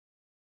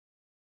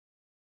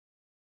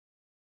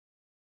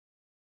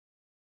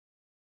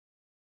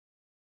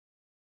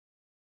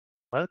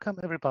Welcome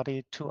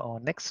everybody to our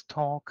next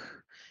talk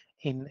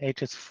in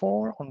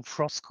HS4 on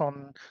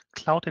FrOSCon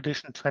Cloud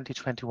Edition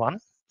 2021.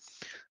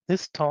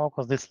 This talk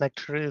or this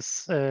lecture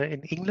is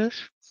in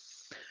English.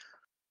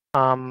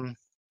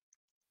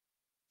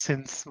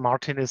 Since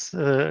Martin is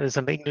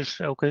an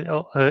English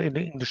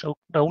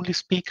only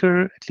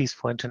speaker, at least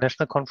for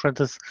international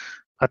conferences,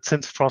 but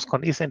since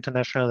FrOSCon is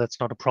international, that's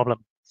not a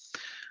problem.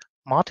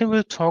 Martin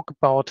will talk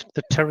about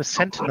the Turris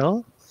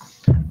Sentinel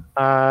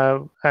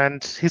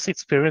and his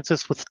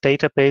experiences with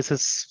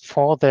databases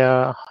for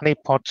their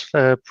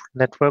honeypot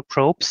network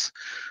probes,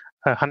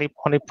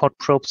 honeypot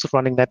probes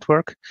running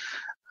network,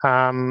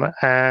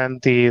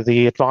 and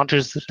the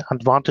advantages and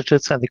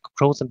the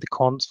pros and the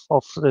cons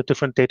of the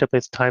different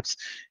database types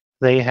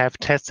they have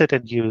tested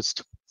and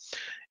used.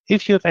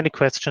 If you have any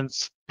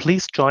questions,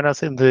 please join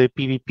us in the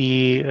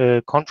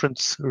BBB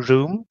conference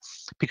room,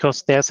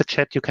 because there's a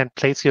chat you can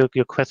place your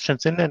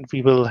questions in, and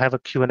we will have a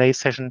Q&A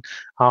session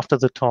after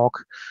the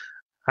talk.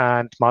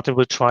 And Martin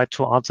will try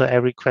to answer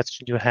every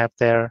question you have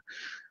there.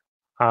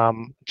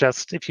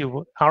 Just if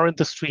you are in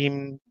the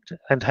stream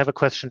and have a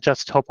question,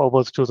 just hop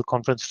over to the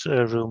conference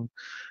room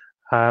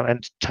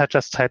and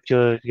just type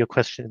your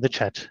question in the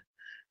chat.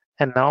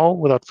 And now,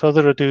 without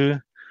further ado,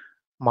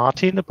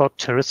 Martin about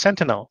Turris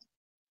Sentinel.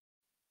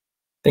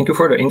 Thank you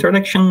for the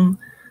introduction.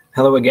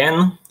 Hello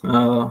again,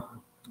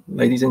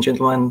 ladies and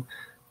gentlemen.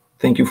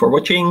 Thank you for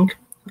watching.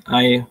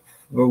 I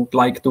would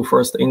like to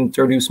first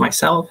introduce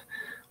myself.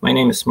 My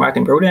name is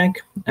Martin Prudek,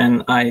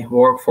 and I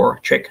work for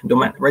Czech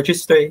Domain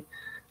Registry,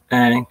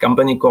 a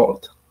company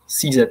called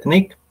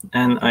CZNIC,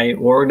 and I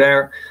work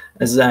there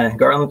as a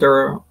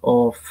guarantor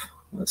of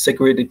a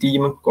security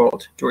team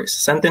called Turris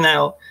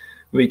Sentinel,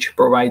 which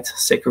provides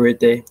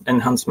security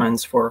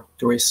enhancements for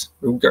Turris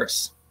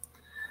routers.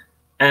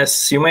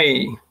 As you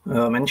may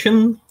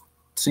mention,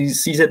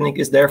 CZNIC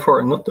is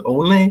therefore not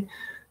only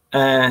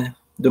a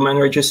domain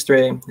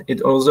registry,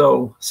 it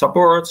also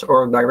supports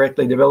or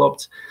directly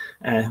develops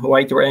a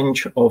wide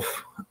range of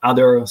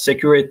other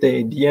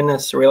security,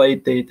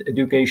 DNS-related,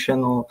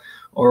 educational,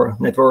 or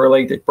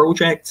network-related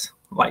projects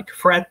like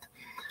FRED,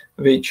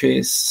 which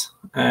is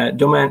a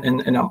domain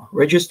and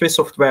registry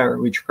software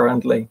which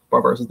currently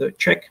covers the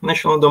Czech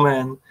national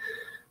domain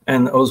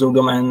and also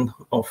domain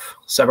of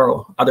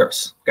several other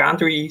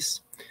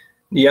countries.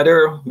 The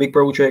other big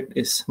project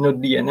is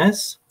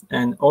NotDNS,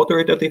 an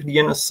authoritative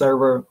DNS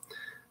server,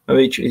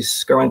 which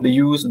is currently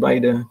used by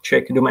the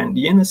Czech domain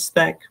DNS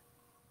stack.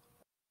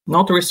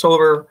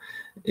 NotResolver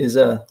is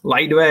a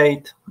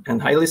lightweight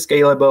and highly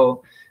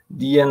scalable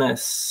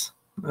DNS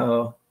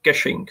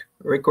caching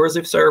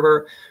recursive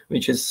server,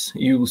 which is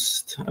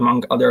used,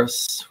 among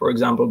others, for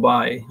example,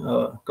 by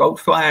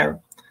Cloudflare.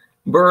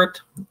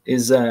 BERT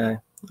is an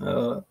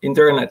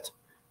internet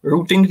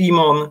routing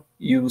daemon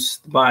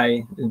used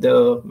by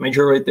the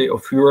majority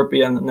of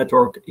European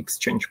network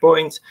exchange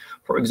points,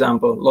 for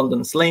example,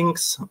 London's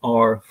Links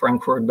or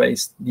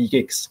Frankfurt-based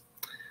DGIX.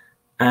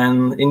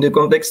 And in the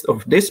context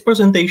of this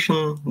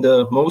presentation,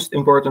 the most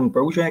important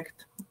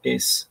project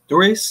is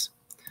Turris.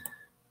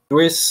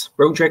 Turris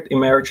project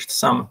emerged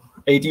some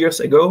 8 years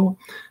ago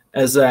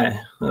as a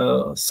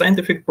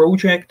scientific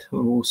project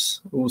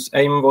whose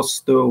aim was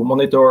to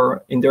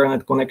monitor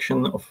internet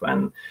connection of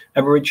an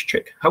average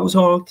Czech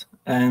household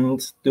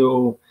and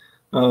to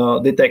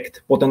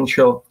detect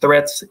potential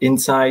threats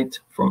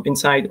from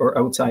inside or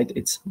outside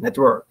its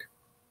network.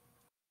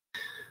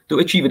 To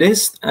achieve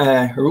this,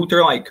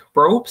 router-like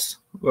probes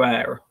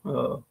were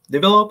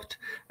developed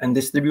and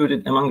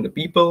distributed among the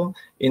people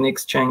in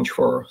exchange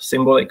for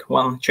symbolic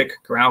 1 Czech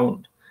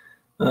crown.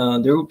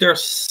 The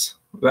routers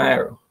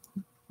were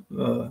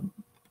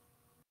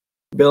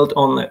built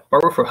on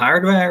powerful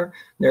hardware.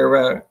 They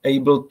were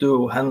able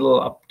to handle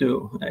up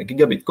to a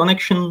gigabit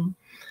connection.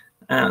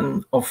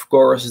 And of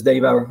course, they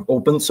were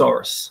open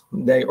source.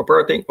 The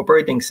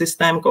operating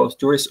system called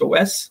Turris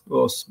OS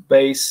was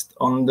based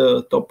on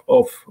the top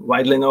of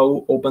widely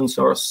known open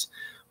source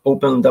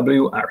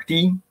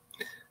OpenWRT.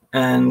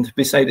 And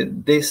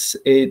beside this,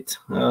 it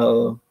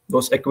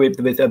was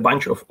equipped with a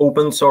bunch of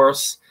open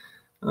source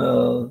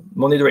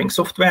monitoring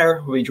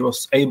software, which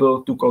was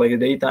able to collect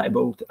data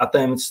about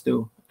attempts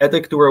to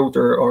attack the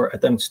router or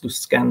attempts to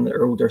scan the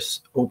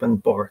router's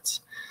open ports.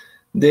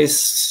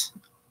 This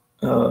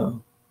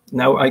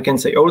now I can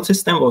say old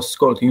system was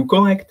called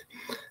uCollect,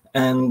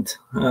 and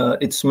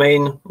its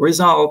main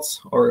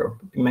results or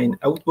main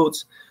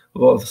outputs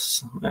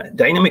was a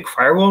dynamic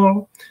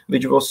firewall,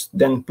 which was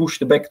then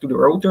pushed back to the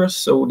routers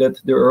so that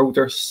the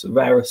routers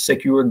were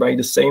secured by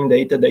the same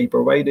data they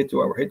provided to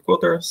our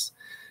headquarters.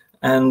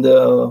 And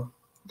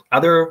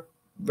other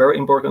very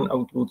important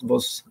output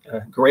was a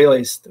gray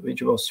list,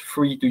 which was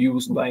free to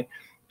use by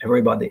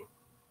everybody.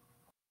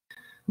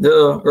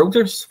 The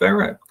routers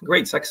were a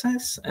great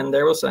success, and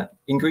there was an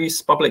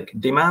increased public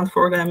demand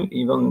for them,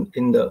 even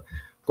in the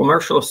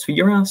commercial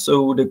sphere.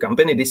 So the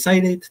company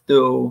decided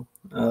to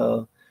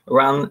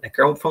run a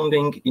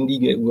crowdfunding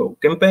Indiegogo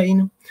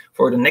campaign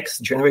for the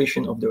next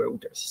generation of the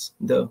routers.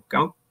 The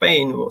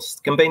campaign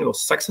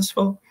was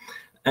successful,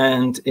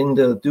 And in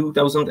the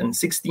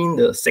 2016,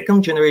 the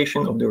second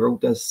generation of the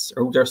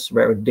routers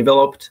were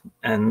developed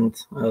and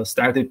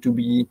started to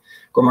be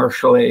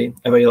commercially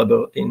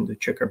available in the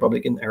Czech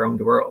Republic and around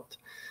the world.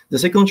 The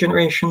second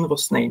generation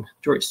was named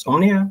Turris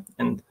Omnia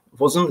and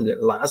wasn't the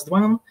last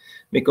one,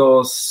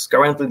 because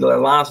currently the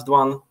last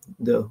one,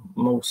 the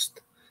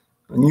most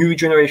new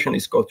generation,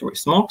 is called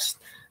Turris Mox.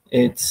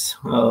 It's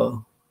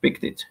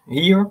picked it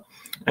here,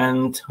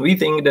 and we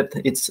think that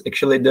it's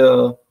actually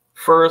the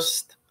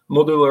first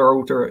modular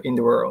router in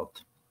the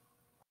world.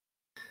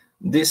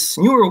 This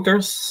new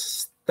router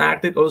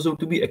started also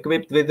to be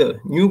equipped with a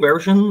new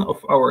version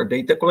of our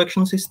data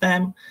collection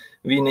system.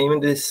 We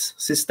named this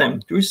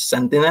system Turris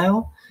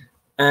Sentinel,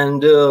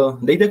 and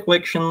data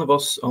collection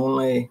was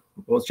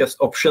just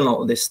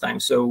optional this time.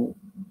 So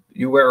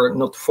you were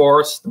not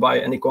forced by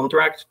any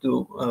contract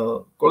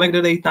to collect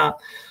the data.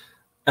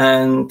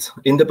 And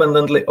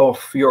independently of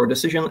your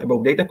decision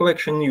about data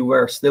collection, you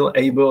were still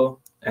able,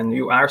 and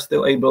you are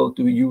still able,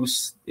 to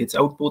use its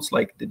outputs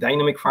like the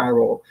dynamic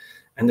firewall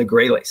and the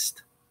gray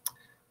list.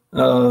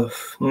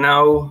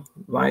 Now,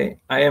 why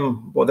I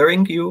am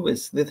bothering you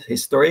with this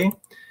history?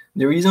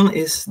 The reason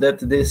is that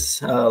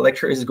this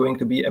lecture is going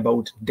to be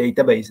about the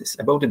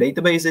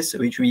databases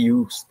which we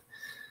used.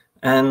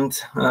 And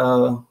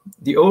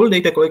the old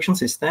data collection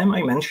system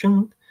I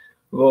mentioned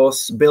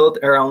was built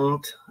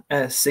around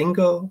a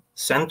single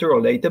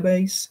central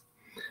database,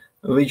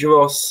 which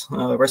was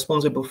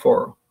responsible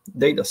for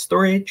data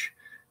storage,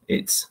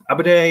 its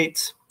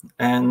updates,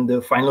 and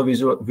the final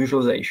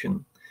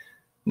visualization.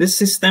 This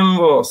system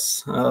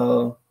was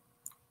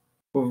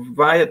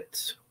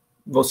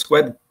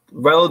quite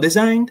well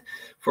designed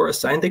for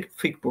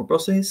scientific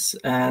purposes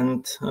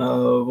and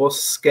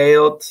was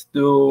scaled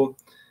to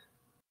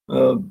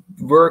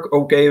work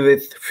okay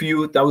with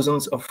few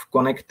thousands of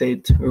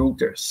connected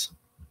routers.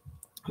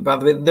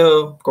 But with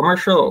the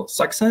commercial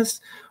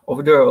success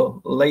of the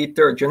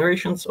later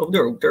generations of the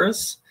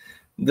routers,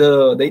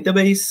 the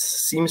database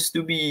seems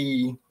to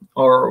be,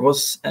 or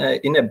was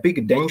in a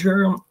big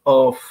danger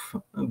of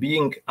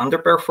being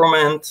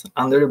underperformant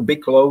under the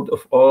big load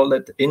of all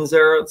that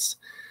inserts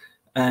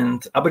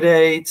and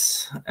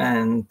updates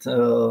and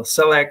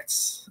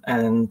selects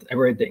and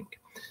everything.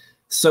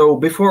 So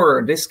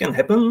before this can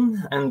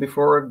happen, and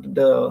before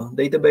the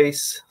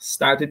database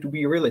started to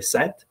be really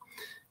set,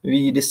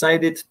 we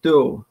decided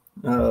to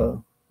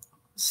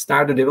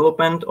start the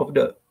development of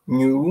the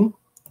new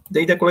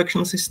data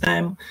collection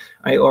system.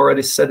 I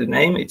already said the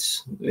name.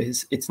 Its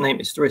name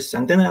is Turris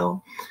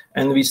Sentinel,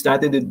 and we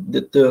started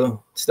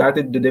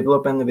the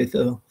development with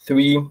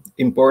three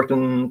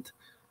important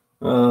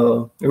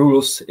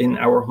rules in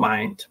our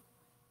mind.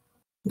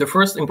 The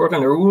first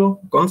important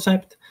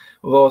concept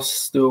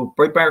was to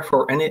prepare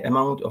for any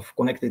amount of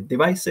connected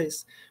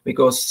devices,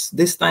 because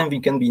this time we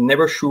can be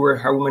never sure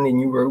how many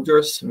new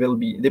routers will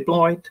be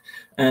deployed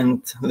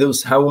and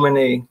thus how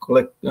many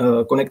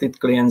connected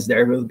clients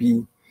there will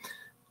be.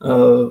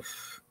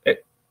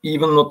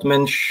 Even not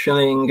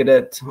mentioning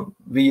that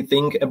we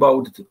think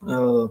about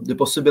the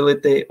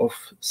possibility of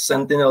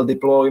Sentinel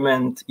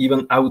deployment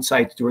even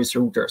outside Turris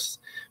routers,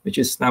 which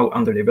is now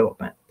under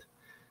development.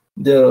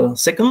 The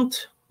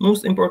second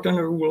most important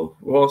rule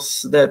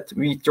was that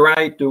we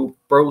try to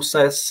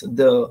process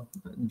the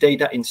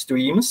data in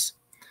streams.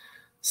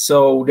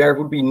 So there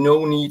would be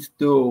no need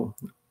to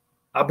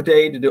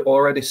update the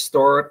already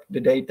stored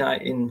data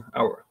in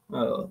our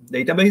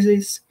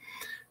databases.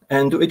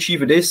 And to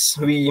achieve this,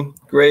 we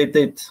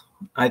created,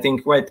 I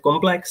think, quite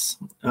complex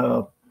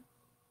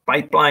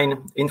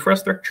pipeline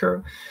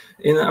infrastructure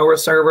in our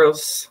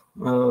servers.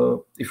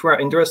 If you are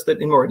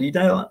interested in more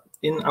detail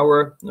in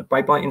our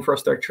pipeline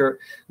infrastructure,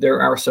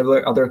 there are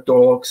several other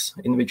talks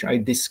in which I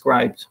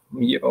described,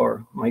 me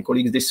or my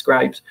colleagues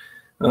described,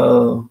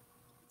 the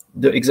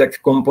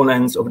exact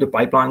components of the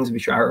pipelines,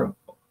 which are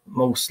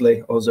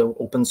mostly also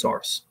open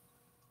source.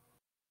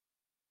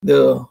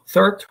 The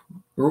third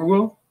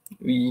rule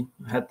we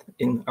had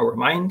in our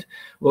mind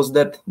was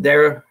that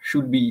there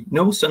should be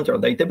no central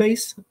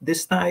database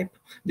this time,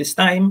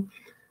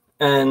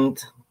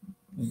 and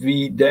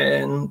we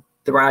then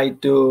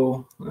tried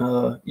to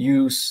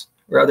use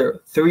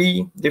rather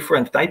three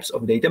different types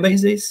of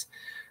databases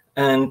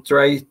and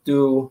try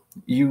to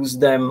use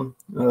them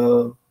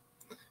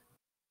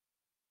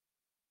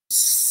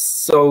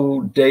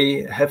so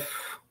they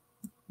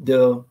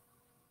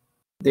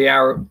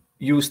are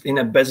used in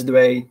a best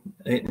way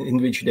in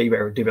which they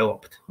were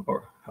developed,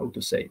 or how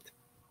to say it.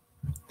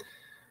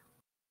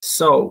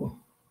 So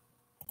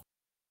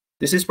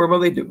this is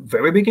probably the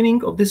very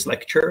beginning of this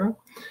lecture.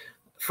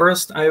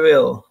 First, I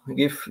will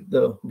give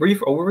the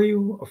brief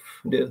overview of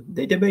the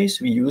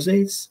database we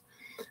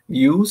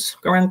use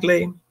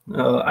currently.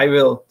 I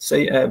will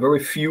say a very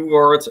few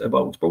words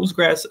about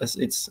Postgres, as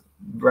it's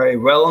very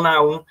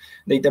well-known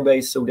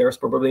database, so there's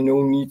probably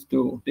no need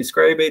to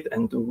describe it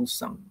and to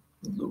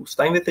lose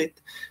time with it.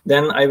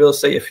 Then I will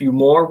say a few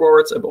more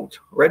words about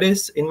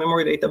Redis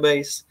in-memory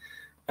database,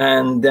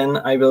 and then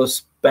I will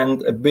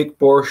spend a big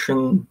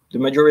portion, the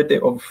majority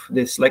of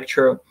this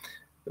lecture,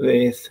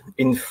 with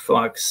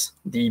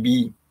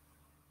InfluxDB.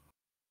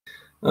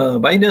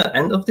 By the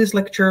end of this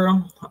lecture,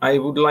 I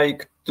would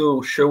like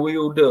to show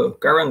you the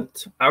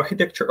current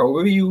architecture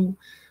overview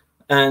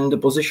and the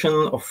position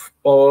of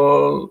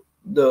all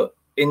the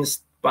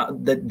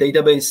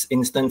database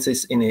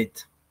instances in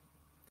it.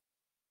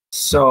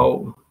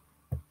 So,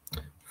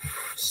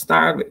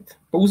 start with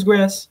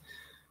Postgres.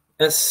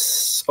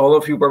 As all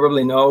of you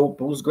probably know,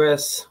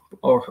 Postgres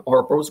or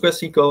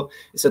PostgreSQL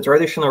is a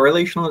traditional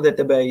relational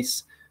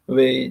database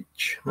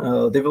which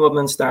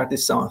development started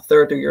some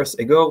 30 years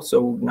ago.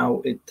 So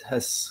now it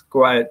has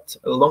quite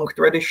a long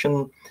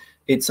tradition.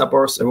 It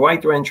supports a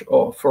wide range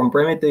from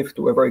primitive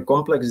to a very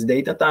complex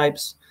data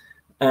types.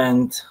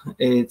 And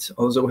it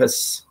also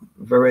has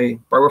very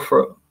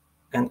powerful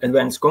and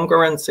advanced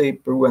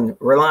concurrency, proven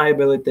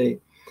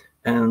reliability,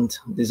 and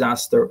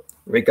disaster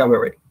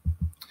recovery.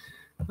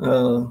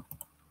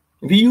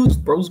 We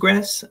used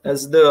Postgres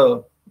as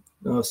the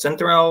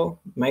central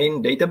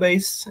main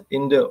database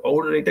in the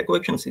old data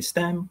collection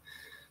system.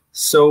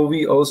 So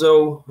we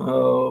also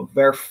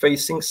were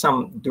facing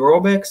some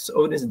drawbacks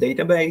of this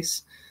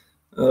database.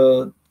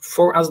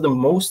 For us, the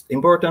most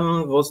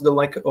important was the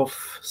lack of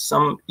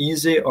some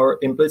easy or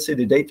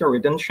implicit data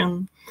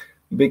retention,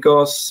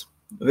 because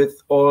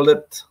with all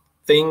that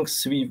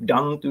things we've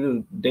done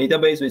to the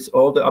database, with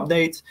all the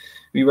updates,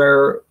 we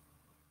were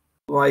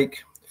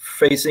like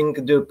facing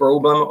the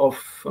problem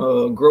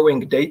of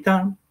growing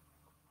data.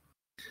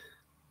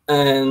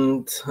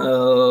 And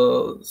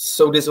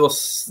so this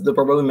was the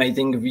problematic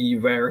thing we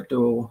were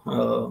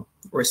to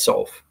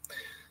resolve.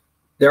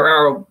 There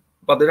are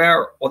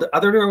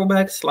other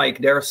drawbacks, like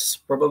there's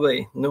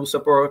probably no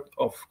support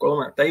of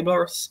columnar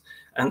tables,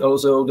 and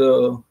also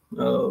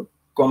the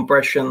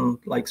compression,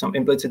 like some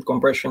implicit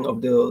compression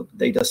of the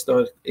data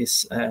store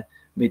is a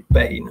bit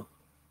pain.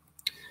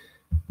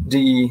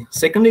 The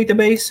second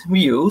database we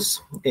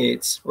use,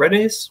 it's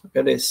Redis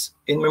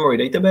in-memory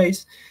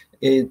database.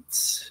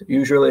 It's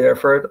usually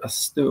referred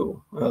as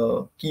to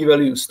key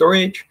value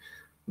storage,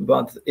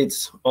 but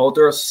its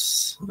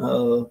authors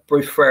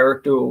prefer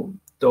to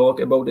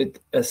talk about it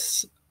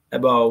as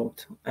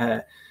about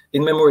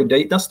in-memory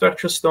data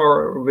structure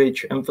store,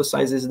 which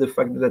emphasizes the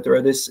fact that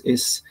Redis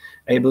is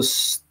able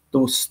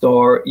to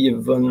store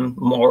even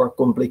more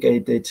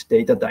complicated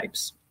data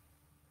types.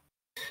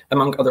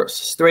 Among others,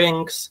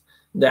 strings,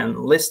 then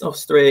list of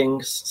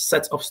strings,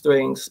 sets of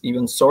strings,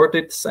 even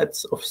sorted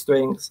sets of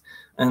strings,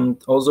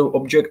 and also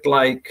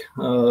object-like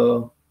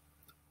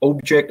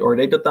object or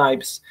data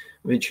types,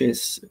 which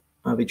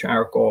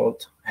are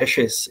called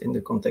hashes in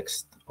the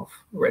context of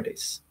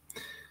Redis.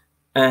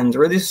 And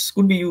Redis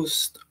could be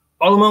used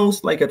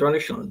almost like a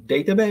traditional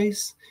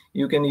database.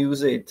 You can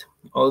use it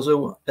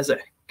also as a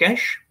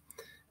cache,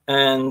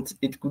 and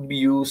it could be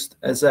used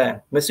as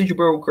a message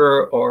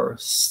broker or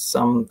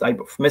some type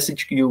of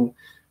message queue.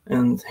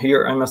 And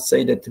here I must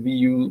say that we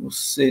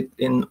use it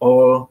in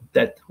all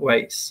that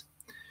ways.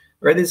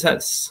 Redis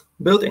has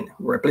built-in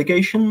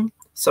replication,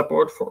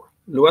 support for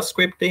Lua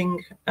scripting,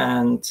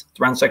 and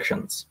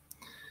transactions.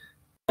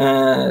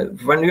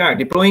 When you are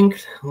deploying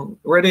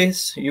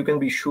Redis, you can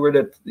be sure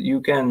that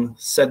you can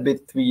set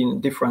between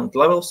different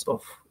levels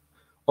of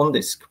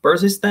on-disk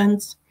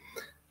persistence.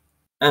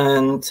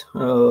 And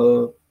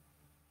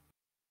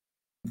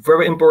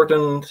very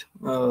important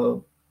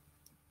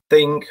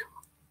thing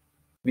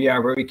we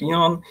are very keen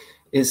on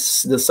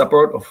is the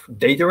support of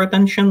data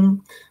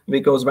retention,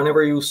 because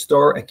whenever you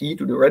store a key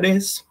to the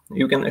Redis,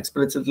 you can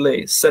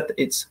explicitly set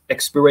its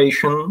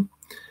expiration,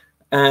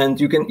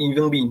 and you can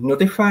even be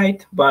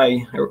notified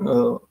by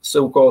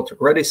so-called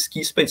Redis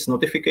key space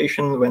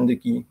notification when the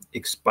key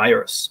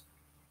expires.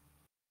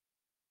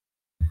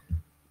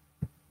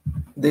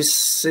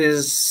 This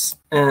is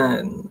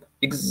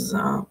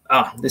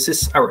this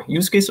is our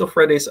use case of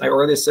Redis. I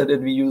already said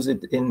that we use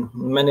it in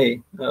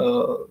many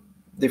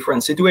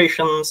different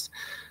situations,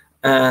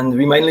 and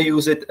we mainly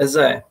use it as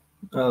a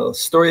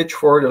storage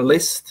for the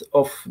list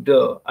of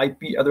the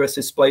IP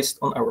addresses placed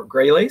on our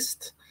gray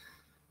list.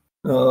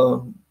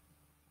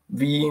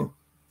 We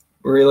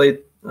really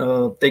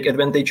take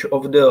advantage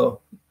of the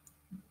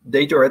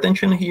data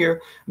retention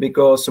here,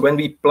 because when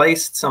we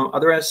placed some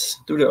address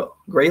to the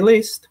gray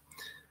list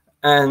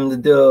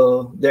and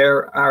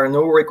there are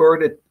no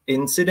recorded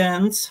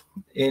incidents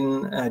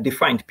in a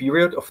defined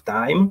period of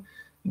time,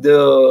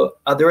 the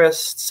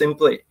address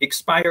simply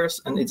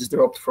expires and it's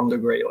dropped from the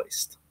gray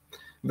list.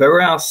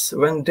 Whereas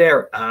when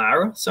there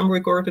are some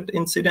recorded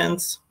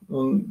incidents,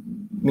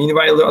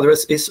 meanwhile the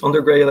address is on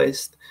the gray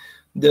list,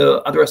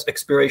 the address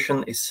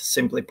expiration is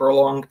simply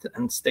prolonged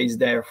and stays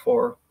there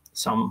for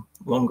some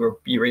longer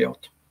period.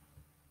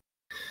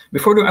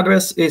 Before the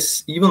address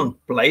is even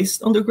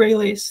placed on the gray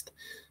list,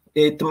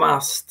 it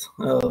must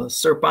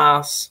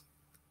surpass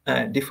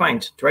a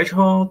defined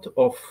threshold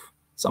of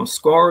some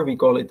score. We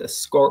call it a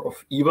score of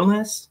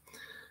evilness.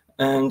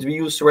 And we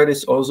use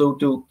Redis also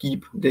to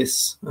keep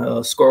these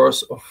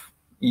scores of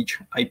each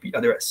IP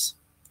address.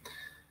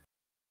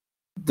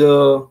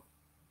 The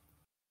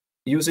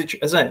usage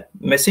as a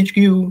message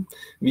queue.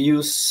 We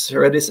use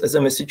Redis as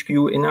a message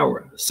queue in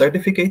our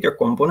certificator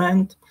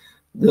component.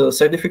 The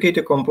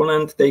certificator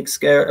component takes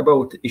care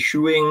about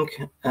issuing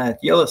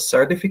TLS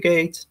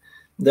certificates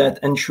that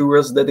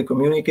ensures that the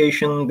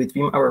communication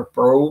between our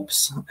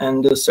probes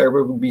and the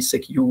server will be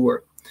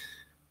secure.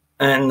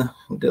 And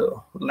the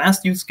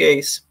last use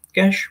case,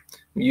 cache,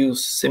 we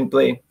use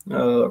simply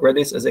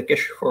Redis as a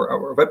cache for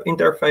our web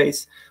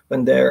interface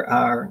when there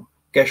are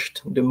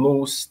cached the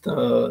most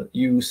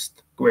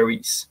used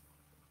queries.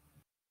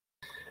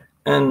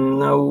 And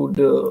now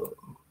the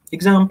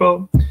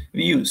example,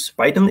 we use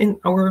Python in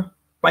our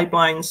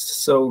pipelines.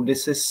 So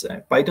this is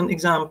a Python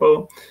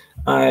example.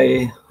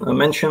 I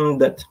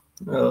mentioned that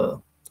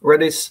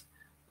Redis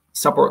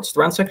supports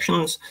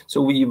transactions,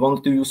 so we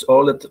want to use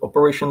all that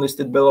operation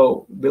listed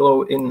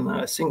below in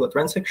a single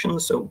transaction.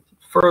 So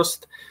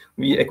first,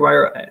 we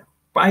acquire a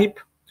pipe,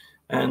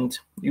 and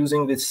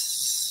using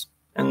this,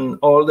 and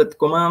all that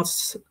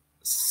commands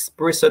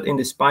preset in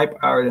this pipe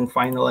are then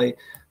finally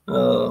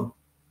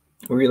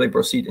really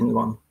proceed in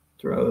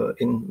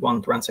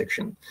one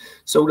transaction.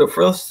 So the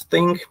first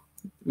thing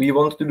we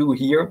want to do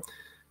here,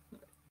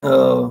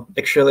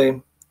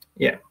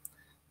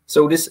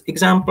 so this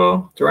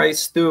example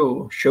tries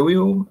to show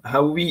you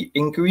how we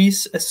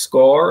increase a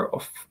score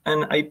of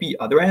an IP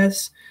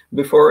address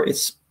before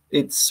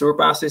it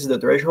surpasses the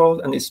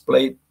threshold and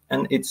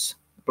it's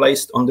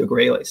placed on the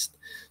gray list.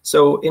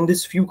 So in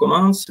these few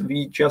commands,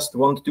 we just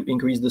want to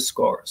increase the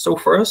score. So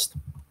first,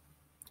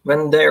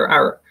 when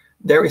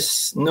there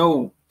is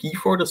no key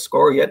for the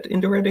score yet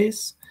in the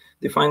Redis,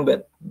 defined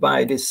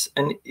by this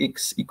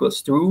nx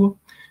equals true,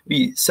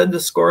 we set the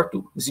score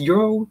to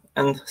 0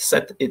 and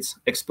set its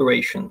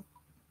expiration.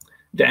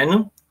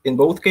 Then, in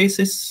both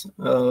cases,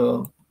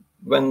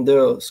 when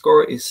the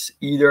score is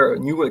either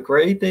newly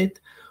created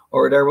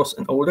or there was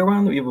an older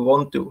one, we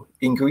want to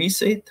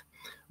increase it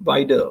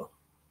by the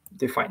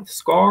defined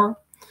score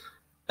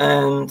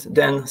and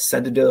then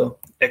set the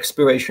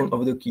expiration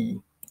of the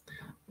key.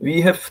 We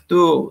have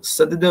to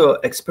set the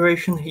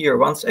expiration here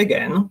once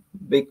again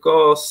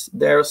because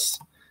there's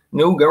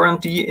no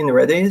guarantee in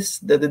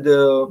Redis that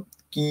the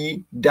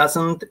key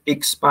doesn't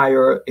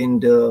expire in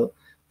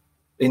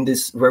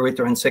this very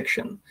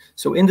transaction.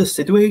 So in this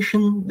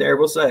situation, there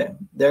was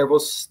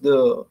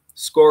the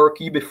score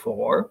key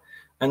before,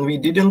 and we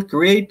didn't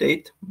create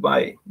it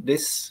by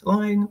this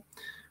line.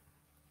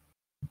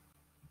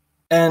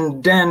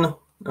 And then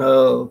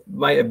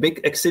by a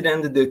big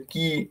accident, the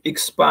key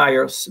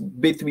expires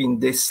between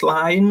these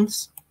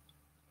lines.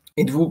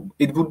 It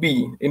would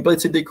be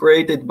implicitly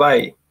created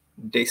by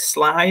this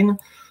line,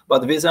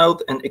 but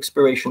without an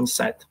expiration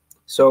set.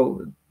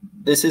 So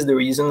this is the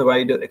reason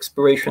why the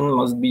expiration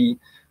must be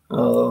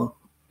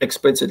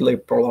explicitly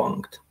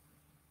prolonged.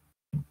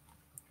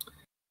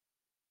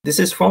 This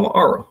is for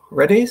our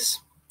Redis,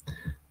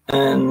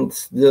 and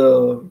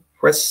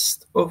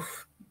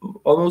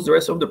almost the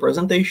rest of the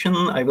presentation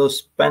I will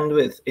spend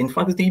with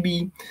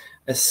InfluxDB,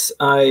 as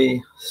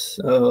I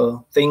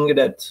think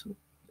that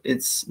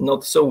it's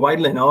not so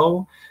widely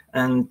known,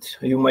 and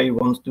you may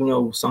want to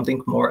know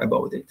something more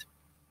about it.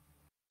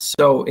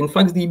 So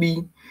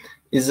InfluxDB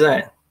is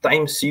a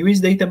time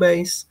series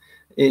database.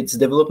 Its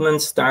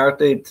development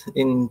started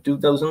in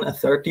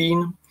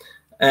 2013,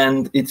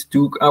 and it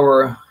took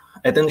our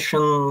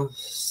attention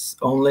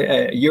only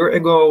a year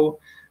ago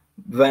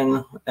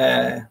when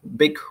a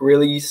big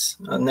release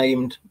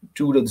named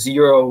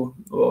 2.0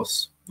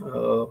 was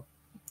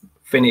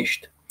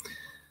finished.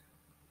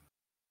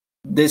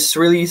 This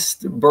release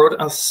brought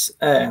us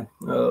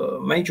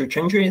major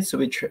changes,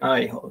 which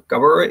I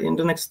cover in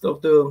the rest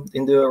of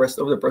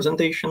the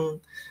presentation.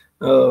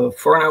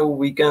 For now,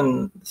 we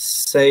can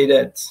say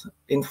that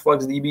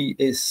InfluxDB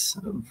is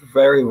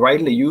very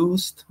widely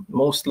used,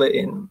 mostly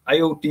in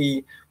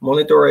IoT,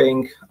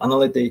 monitoring,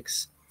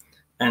 analytics,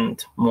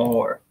 and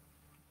more.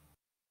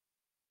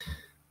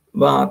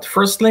 But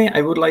firstly,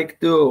 I would like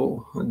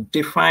to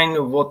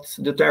define what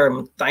the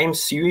term time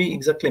series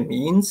exactly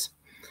means.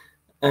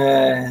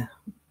 Time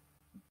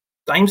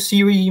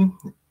series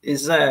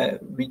is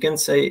we can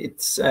say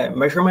it's a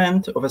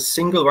measurement of a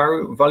single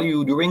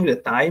value during the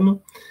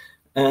time.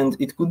 And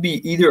it could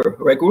be either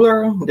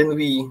regular, then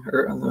we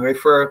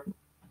refer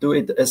to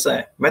it as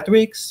a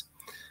matrix.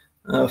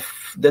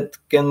 That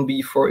can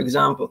be, for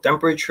example,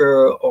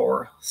 temperature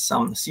or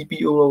some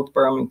CPU load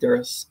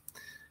parameters.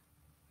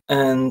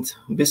 And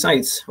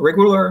besides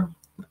regular,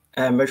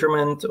 a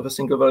measurement of a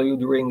single value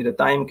during the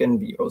time can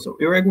be also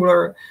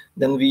irregular.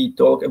 Then we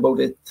talk about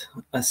it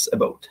as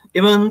about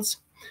events.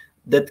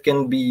 That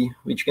can be,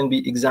 which can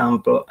be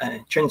example, a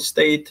change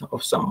state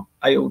of some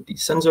IoT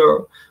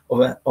sensor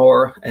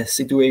or a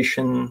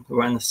situation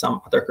when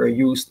some attacker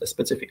used a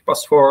specific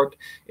password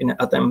in an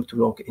attempt to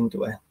log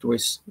into a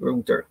Turris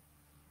router.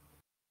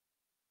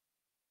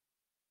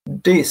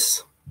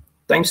 This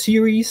time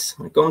series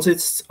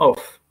consists of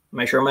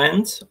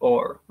measurements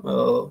or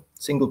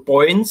single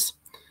points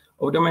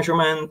of the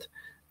measurement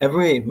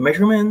every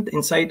measurement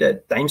inside a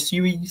time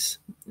series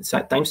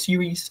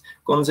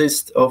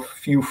consists of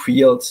few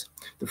fields.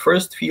 The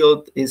first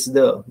field is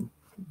the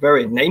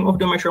very name of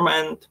the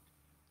measurement,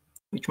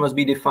 which must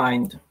be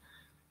defined.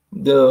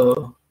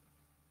 The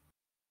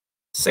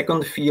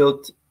second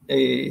field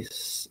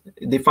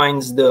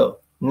defines the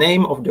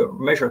name of the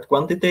measured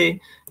quantity.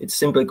 It's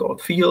simply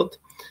called field.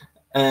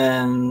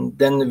 And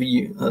then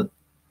we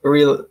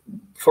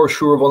for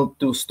sure want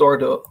to store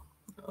the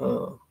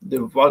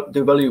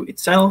value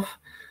itself.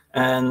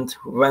 And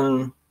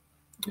when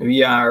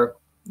we are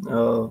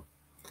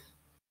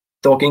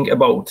talking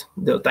about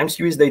the time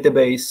series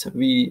database,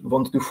 we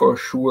want to for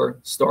sure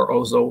store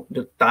also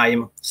the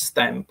time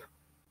stamp.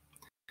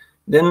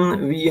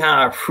 Then we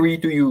are free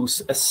to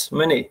use as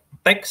many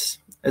tags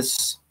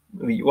as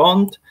we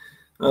want.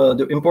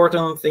 The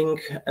important thing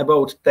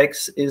about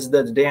tags is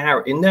that they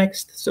are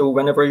indexed. So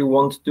whenever you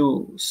want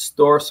to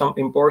store some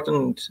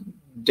important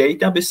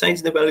data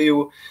besides the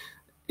value,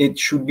 it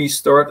should be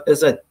stored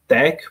as a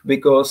tag,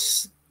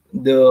 because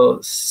the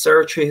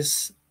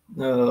searches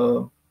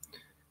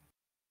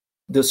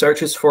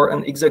for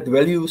an exact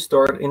value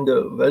stored in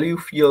the value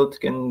field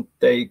can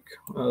take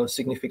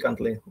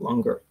significantly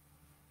longer.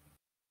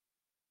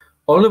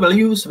 All the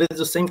values with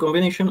the same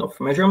combination of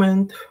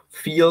measurement,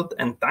 field,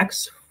 and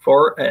tags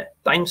for a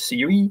time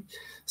series.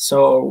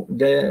 So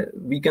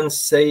we can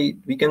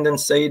then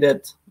say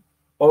that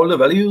all the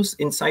values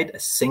inside a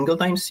single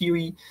time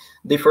series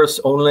differs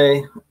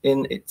only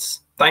in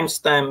its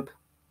timestamp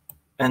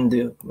and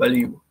the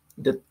value.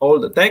 That all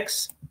the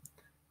tags,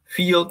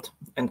 field,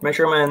 and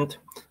measurement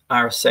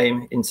are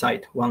same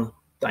inside one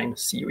time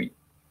series.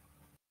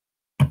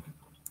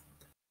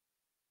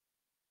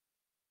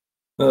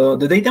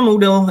 The data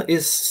model of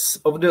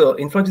the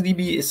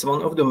InfluxDB is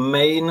one of the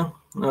main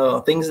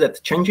things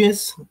that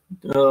changes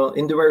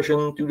in the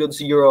version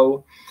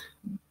 2.0.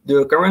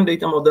 The current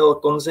data model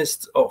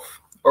consists of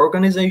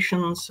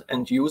organizations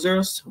and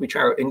users, which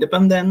are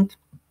independent.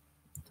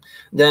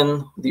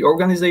 Then the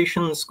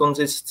organizations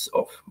consists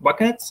of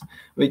buckets,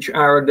 which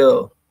are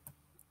the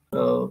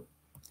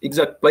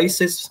exact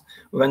places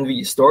when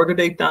we store the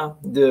data.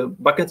 The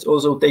buckets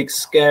also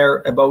takes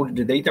care about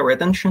the data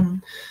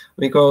retention,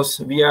 because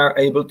we are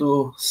able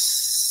to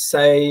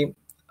say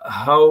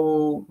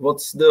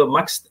what's the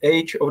max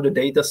age of the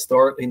data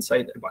stored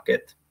inside a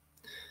bucket.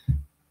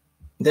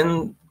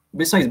 Then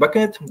besides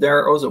bucket, there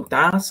are also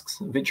tasks,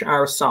 which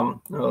are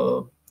some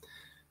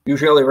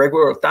usually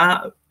regular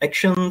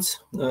actions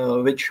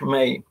which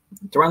may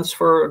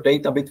transfer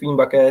data between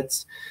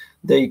buckets.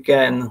 They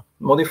can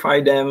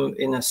modify them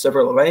in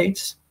several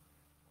ways.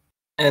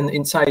 And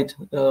inside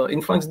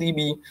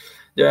InfluxDB,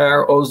 there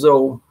are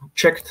also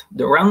checked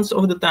the runs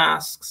of the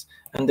tasks,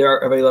 and there are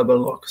available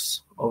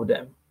logs of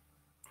them.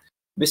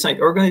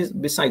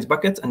 Besides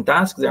buckets and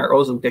tasks, there are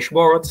also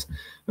dashboards,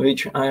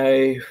 which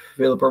I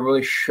will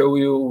probably show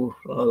you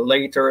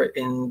later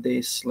in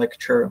this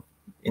lecture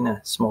in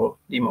a small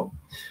demo.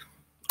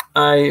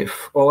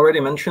 I've already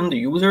mentioned the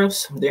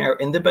users. They are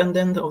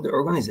independent of the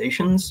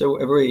organization, so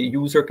every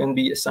user can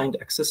be assigned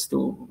access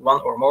to one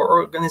or more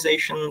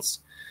organizations,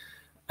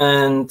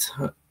 and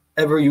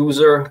every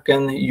user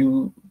can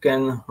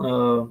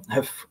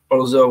have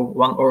also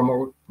one or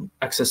more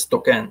access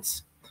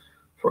tokens,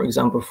 for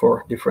example,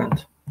 for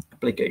different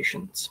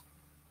applications.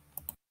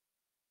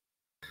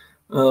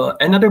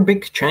 Another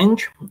big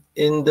change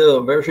in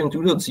the version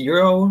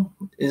 2.0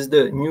 is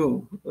the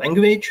new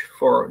language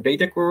for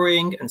data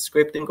querying and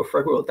scripting of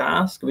regular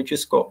tasks, which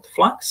is called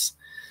Flux.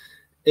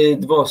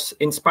 It was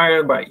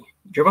inspired by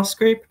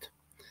JavaScript,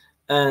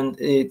 and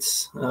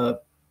it's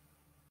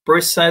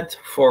preset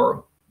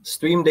for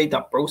stream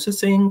data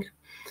processing,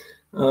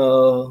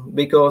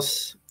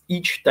 because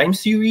each time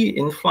series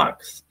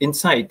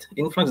inside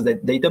Influx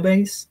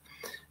database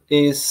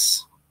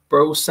is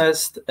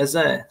processed as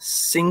a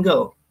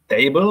single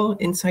table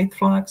inside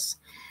Flux.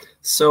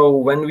 So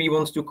when we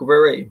want to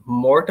query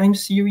more time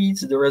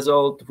series, the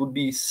result would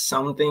be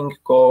something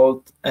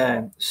called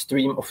a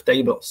stream of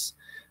tables.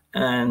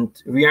 And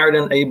we are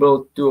then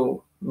able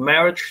to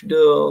merge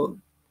the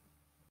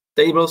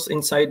tables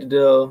inside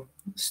the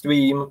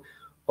stream,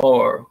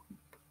 or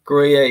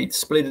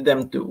split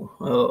them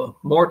to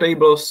more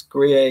tables,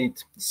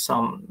 create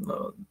some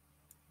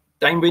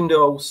time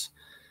windows,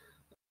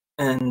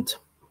 and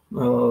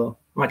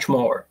much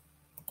more.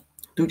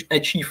 To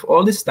achieve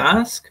all this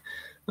task,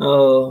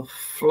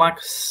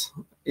 Flux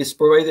is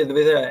provided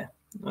with a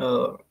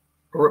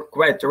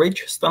quite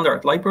rich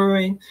standard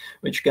library,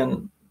 which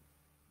can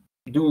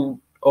do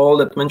all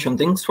that mentioned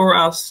things for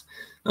us.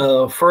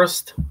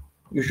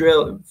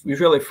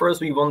 Usually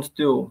first we want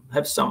to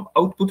have some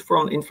output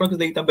from Influx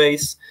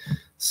database,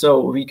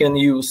 so we can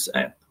use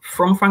a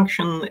from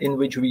function in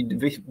which we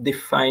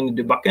define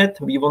the bucket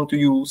we want to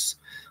use.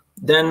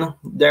 Then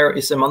there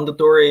is a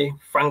mandatory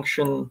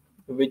function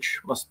which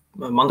must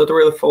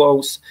mandatorily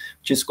follows,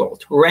 which is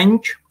called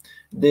range.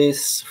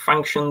 This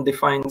function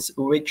defines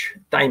which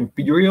time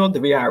period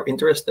we are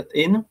interested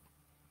in.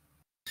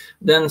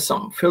 Then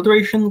some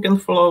filtration can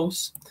follow,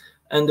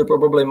 and the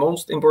probably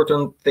most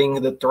important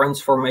thing, the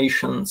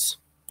transformations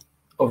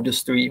of the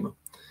stream.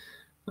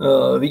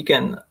 We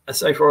can,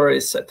 as I've already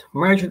said,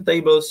 merge the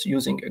tables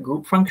using a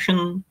group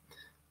function.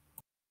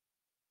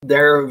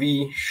 There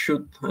we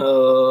should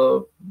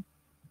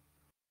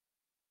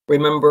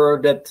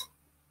remember that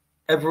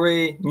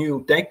every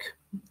new tag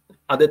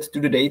added to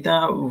the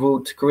data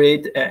would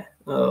create a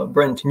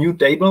brand new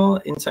table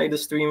inside the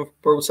stream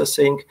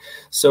processing.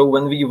 So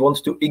when we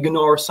want to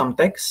ignore some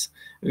tags,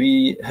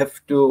 we have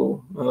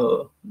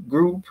to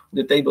group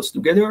the tables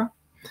together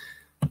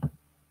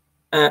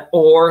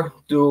or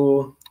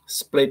to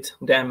split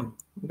them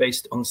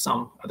based on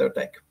some other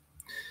tag.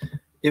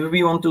 If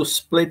we want to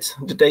split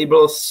the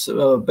tables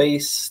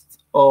based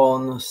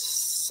on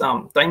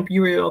some time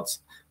periods,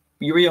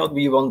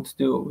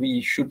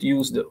 we should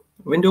use the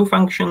window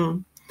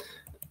function,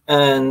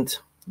 and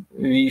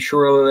we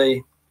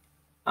surely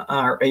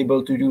are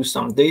able to do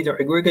some data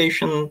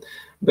aggregation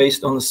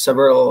based on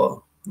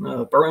several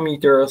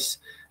parameters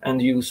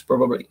and use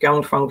probably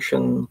count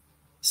function,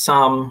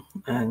 sum,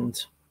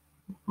 and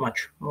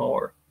much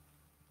more.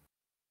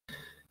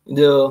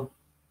 The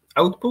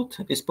output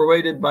is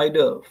provided by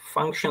the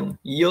function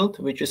yield,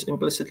 which is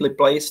implicitly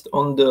placed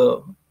on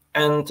the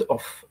end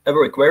of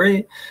every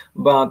query,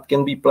 but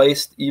can be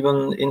placed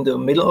even in the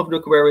middle of the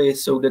query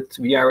so that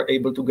we are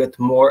able to get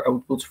more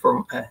outputs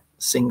from a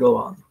single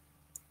one.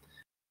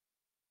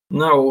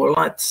 Now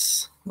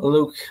let's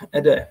look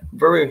at a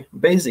very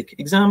basic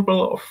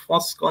example of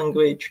Flask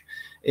language.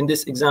 In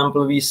this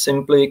example, we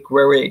simply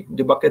query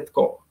the bucket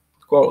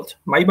called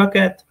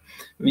myBucket.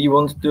 We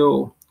want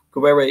to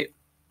query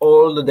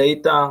all the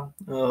data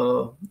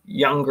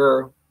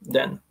younger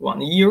than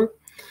 1 year,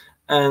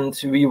 and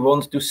we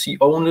want to see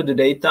only the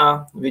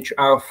data which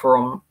are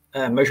from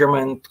a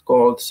measurement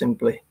called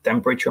simply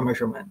temperature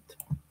measurement.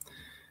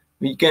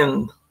 We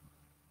can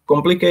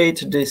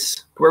complicate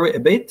this query a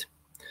bit.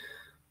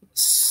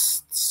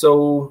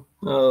 So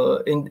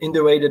in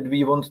the way that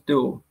we want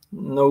to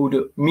know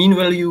the mean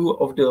value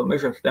of the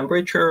measured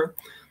temperature,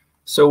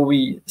 so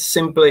we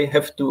simply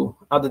have to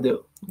add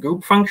the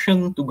group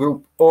function to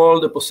group all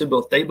the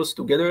possible tables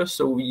together.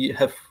 So we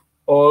have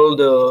all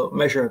the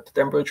measured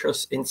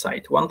temperatures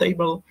inside one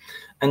table,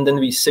 and then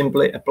we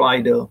simply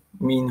apply the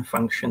mean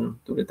function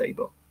to the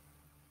table.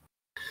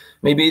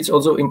 Maybe it's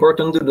also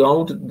important to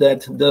note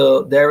that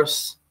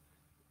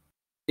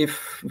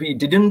if we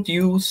didn't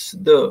use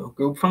the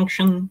group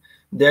function,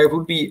 there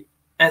would be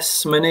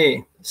as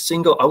many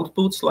single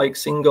outputs, like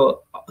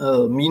single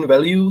mean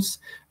values,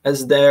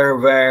 as there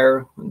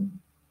were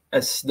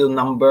as the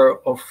number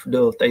of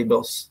the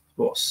tables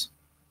was.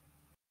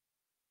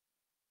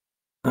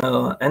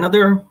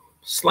 Another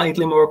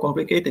slightly more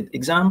complicated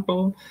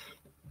example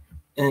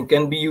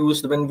can be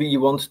used when we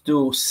want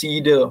to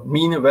see the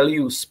mean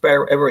values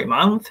per every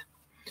month.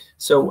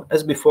 So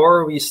as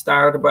before, we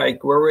start by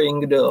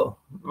querying the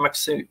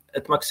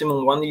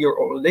maximum 1 year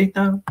old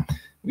data.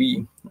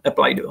 We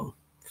apply the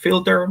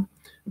filter,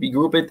 we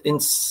group it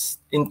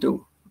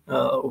into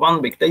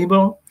one big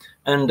table,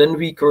 and then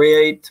we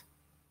create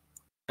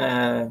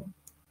a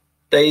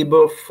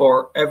table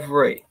for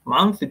every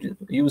month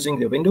using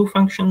the window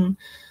function.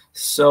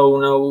 So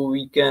now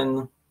we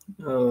can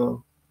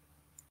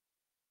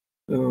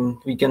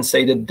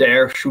say that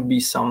there should be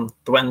some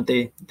 12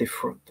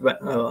 different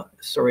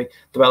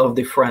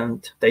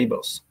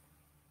tables.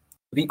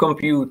 We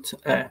compute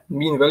a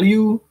mean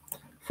value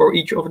for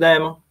each of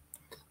them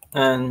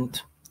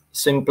and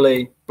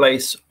simply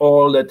place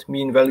all that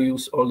mean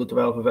values, all the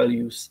 12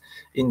 values,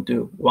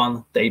 into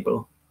one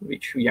table,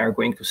 which we are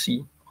going to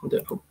see on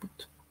the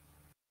output.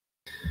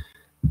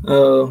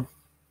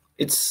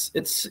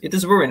 It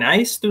is very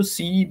nice to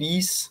see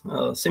these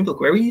simple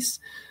queries,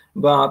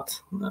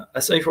 but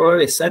as I've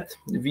already said,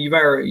 we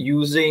were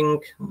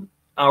using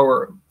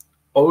our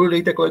old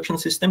data collection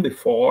system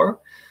before,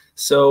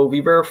 so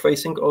we were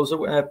facing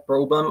also a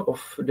problem of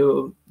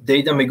the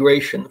data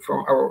migration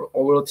from our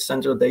old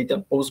central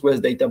data Postgres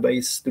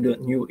database to the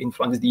new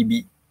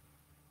InfluxDB.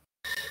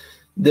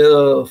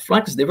 The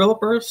Flux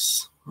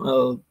developers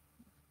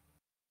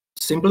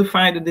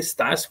simplified this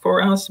task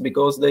for us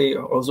because they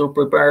also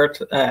prepared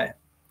a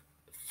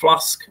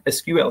Flask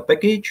SQL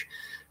package,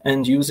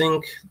 and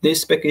using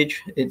this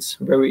package, it's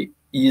very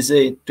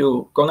easy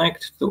to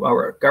connect to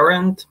our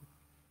current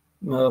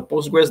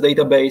Postgres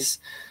database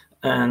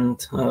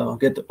and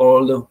get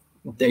all the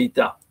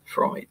data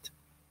from it.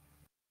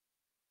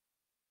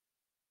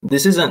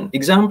 This is an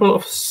example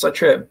of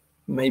such a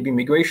maybe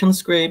migration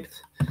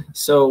script.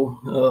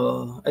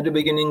 So at the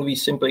beginning, we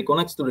simply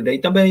connect to the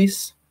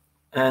database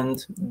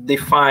and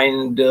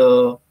define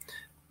the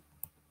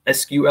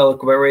SQL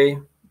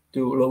query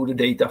to load the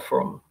data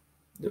from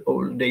the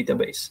old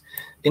database.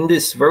 In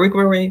this very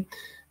query,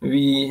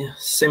 we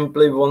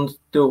simply want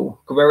to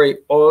query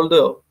all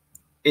the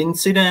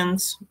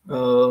incidents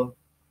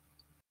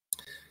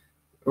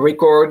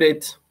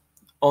recorded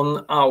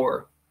on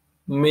our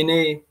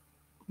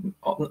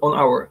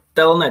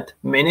telnet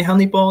mini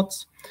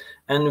honeypots,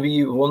 and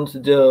we want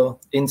the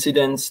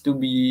incidents to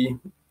be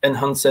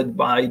enhanced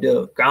by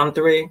the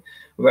country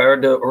where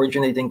the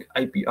originating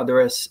IP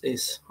address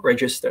is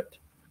registered.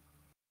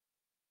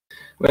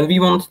 When we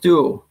want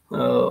to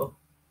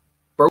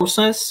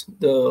process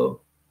the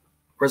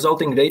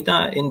resulting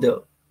data in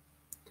the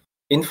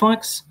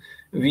influx,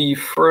 we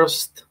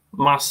first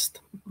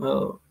must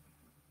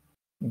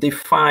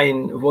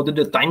define what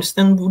the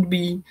timestamp would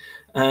be,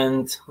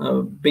 and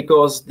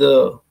because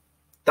the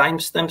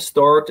timestamp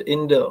stored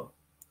in the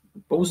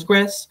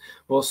Postgres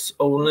was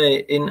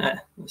only in a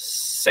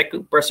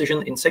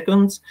precision in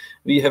seconds,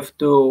 we have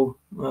to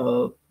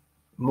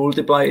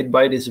multiply it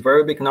by this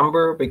very big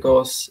number,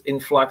 because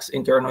Influx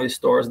internally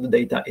stores the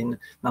data in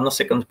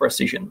nanosecond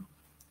precision.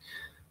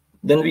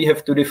 Then we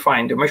have to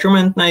define the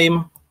measurement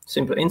name,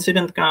 simple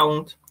incident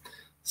count,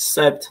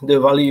 set the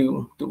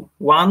value to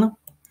 1,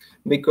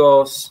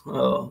 because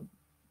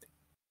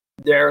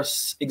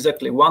there's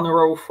exactly 1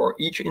 row for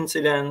each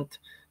incident.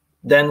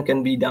 Then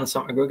can be done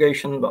some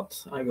aggregation,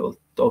 but I will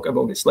talk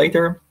about this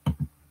later.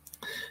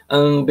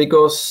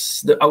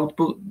 Because the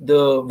output,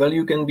 the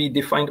value can be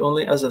defined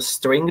only as a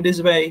string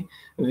this way,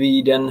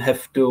 we then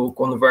have to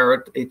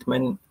convert it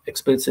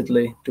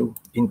explicitly to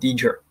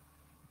integer.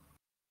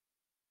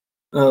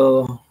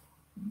 The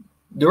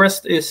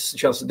rest is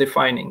just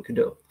defining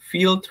the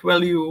field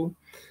value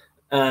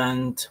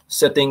and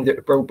setting the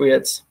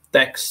appropriate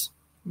tags,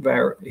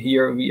 where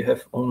here we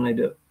have only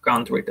the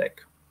country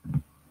tag.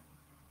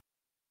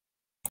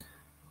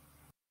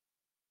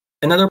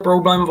 Another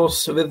problem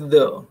was with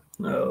the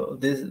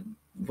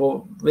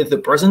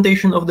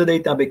presentation of the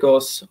data,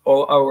 because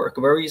all our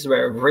queries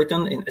were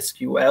written in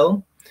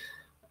SQL,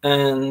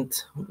 and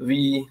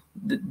we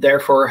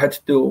therefore had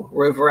to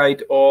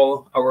rewrite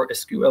all our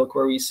SQL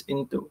queries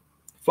into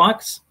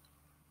Flux.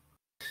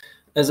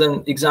 As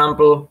an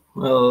example,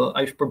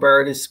 I've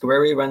prepared this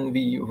query when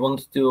we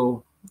want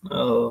to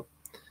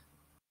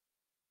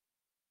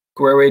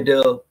query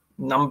the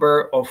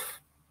number of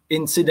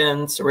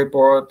incidents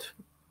reported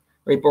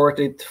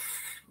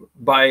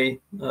by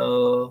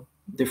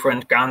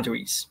different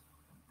countries.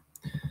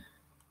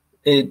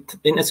 In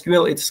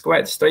SQL, it's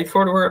quite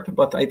straightforward,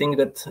 but I think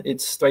that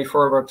it's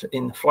straightforward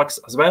in Flux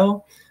as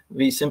well.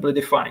 We simply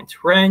defined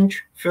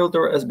range,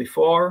 filter as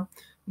before.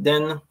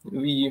 Then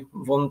we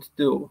want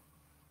to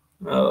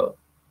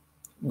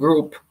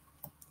group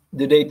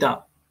the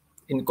data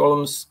in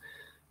columns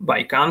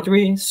by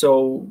country.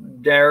 So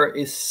there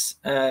is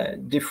a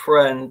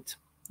different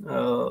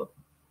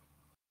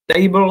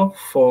table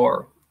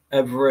for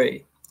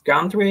every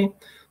country.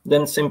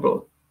 Then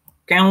simple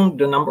count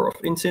the number of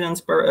incidents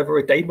per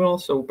every table,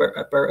 so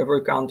per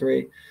every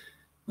country.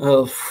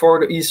 For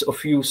the ease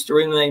of use,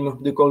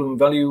 rename the column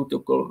value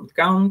to column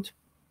count.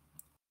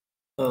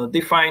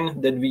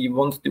 Define that we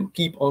want to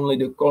keep only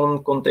the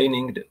column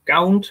containing the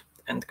count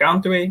and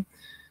country.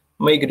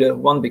 Make the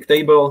one big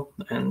table,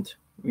 and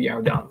we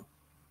are done.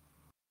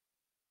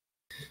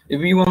 If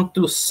we want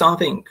to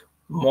something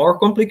more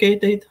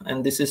complicated,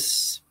 and this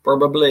is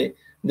probably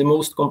the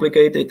most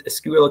complicated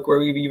SQL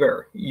query we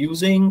were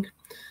using,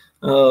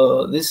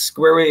 this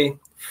query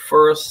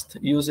first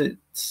use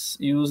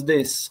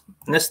this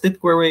nested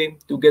query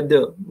to get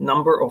the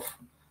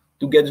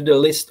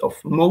list of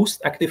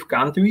most active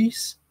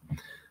countries,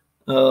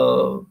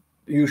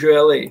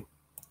 usually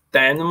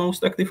 10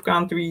 most active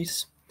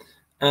countries,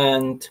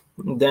 and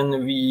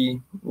then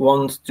we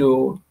want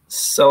to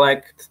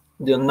select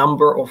the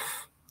number of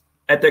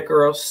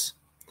attackers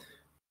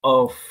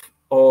of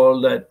all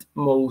that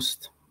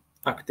most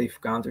active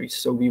countries.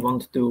 So we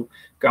want to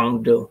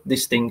count the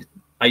distinct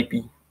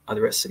IP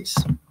addresses.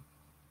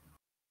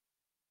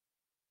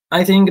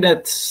 I think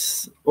that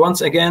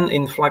once again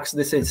in Flux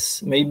this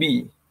is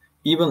maybe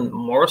even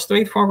more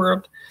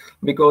straightforward,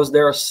 because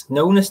there's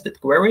no nested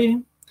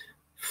query.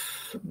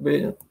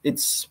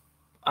 It's,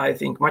 I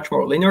think, much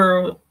more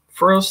linear.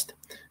 First,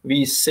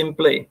 we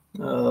simply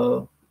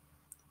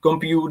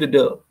compute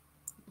the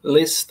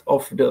list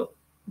of the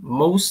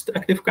most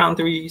active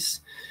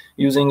countries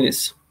using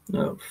this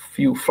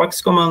few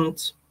Flux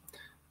commands,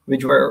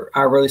 which are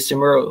really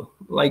similar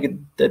like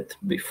that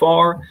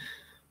before.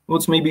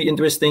 What's maybe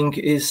interesting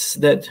is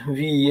that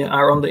we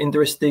are only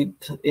interested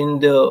in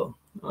the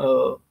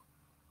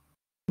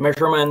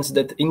measurements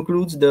that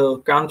includes the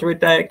country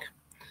tag,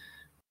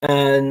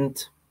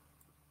 and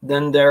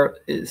then then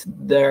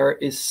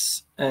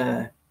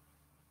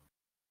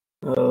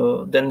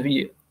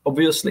we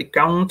obviously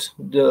count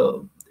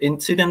the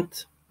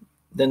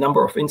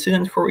number of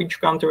incidents for each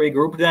country,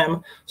 group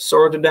them,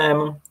 sort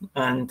them,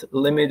 and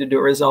limit the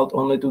result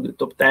only to the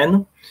top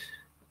 10.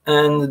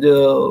 And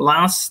the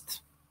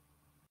last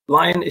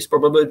line is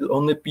probably the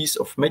only piece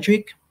of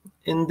magic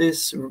in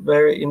this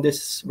very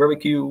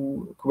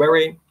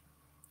query,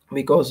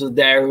 because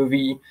there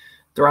we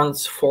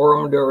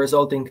transform the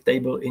resulting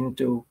table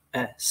into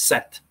a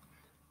set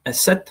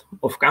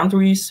of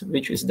countries,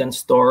 which is then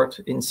stored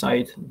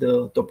inside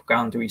the top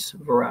countries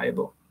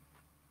variable.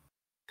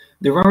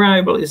 The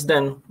variable is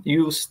then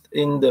used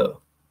in the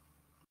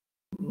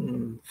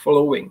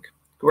following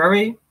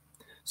query.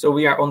 So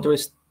we are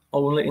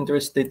only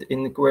interested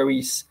in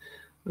queries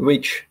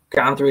which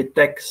country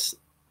tag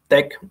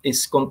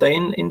is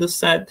contained in the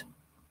set.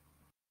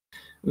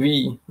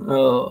 We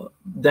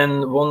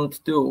then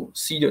want to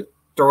see the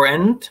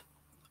trend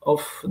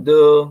of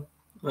the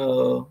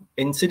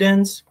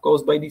incidents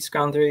caused by this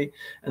country,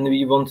 and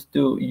we want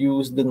to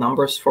use the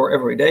numbers for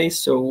every day.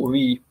 So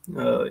we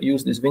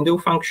use this window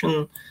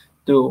function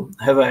to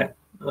have a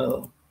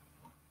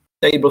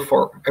table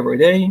for every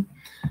day.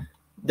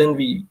 Then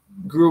we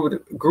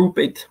group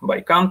it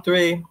by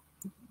country,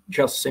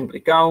 just simply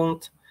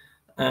count,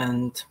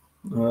 and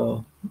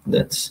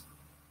that's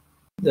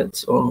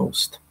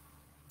almost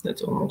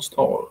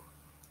all.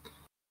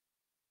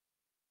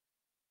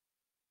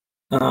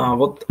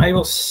 What I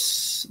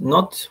was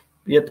not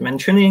yet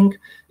mentioning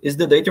is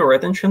the data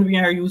retention we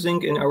are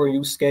using in our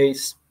use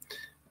case.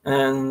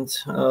 And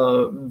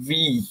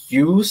we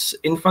use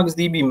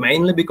InfluxDB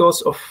mainly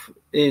because of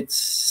its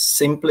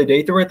simple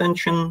data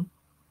retention.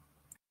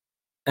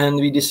 And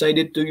we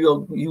decided to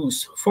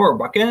use 4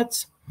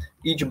 buckets,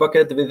 each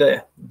bucket with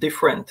a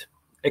different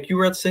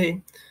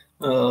accuracy.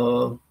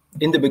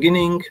 In the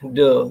beginning,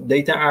 the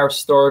data are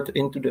stored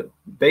into the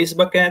base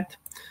bucket,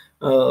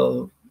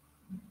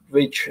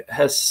 which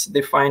has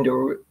defined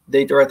the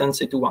data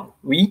retention to 1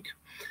 week.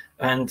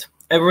 And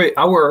every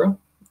hour,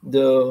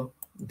 the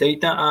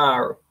data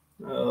are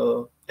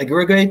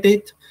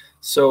aggregated,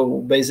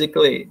 so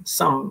basically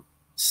summed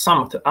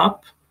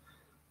up,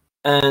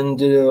 and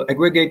the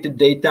aggregated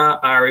data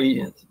are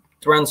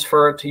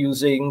transferred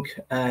using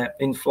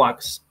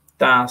influx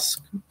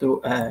task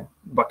to a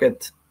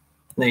bucket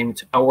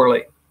named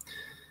hourly.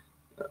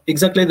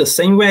 Exactly the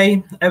same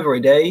way every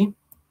day,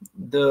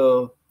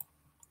 the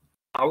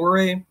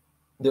hourly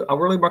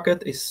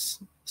bucket is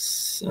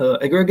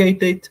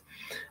aggregated,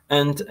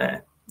 and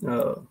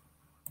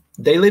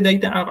daily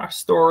data are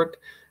stored,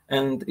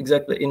 and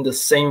exactly in the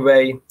same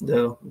way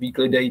the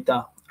weekly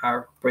data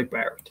are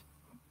prepared.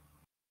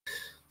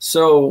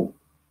 So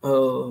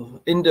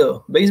in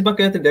the base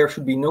bucket there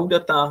should be no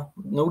data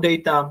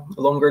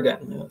longer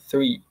than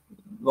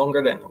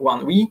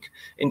 1 week.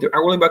 In the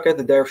hourly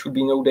bucket there should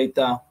be no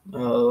data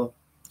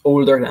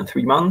older than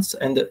 3 months,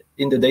 and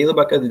in the daily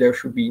bucket there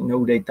should be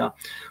no data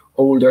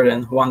older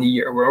than 1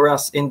 year.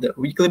 Whereas in the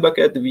weekly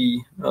bucket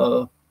we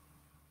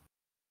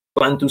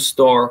plan to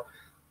store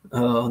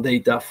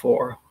data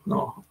for,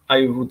 no,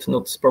 I would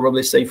not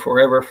probably say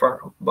forever,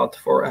 but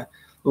for a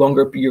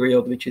longer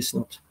period which is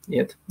not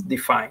yet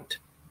defined.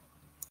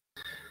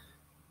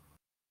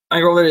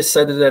 I already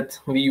said that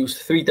we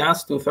use 3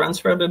 tasks to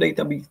transfer the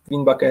data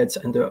between buckets,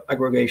 and the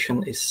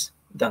aggregation is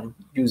done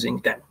using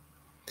them.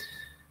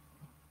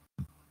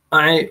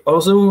 I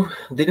also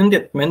didn't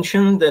yet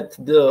mention that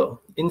the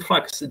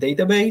Influx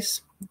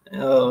database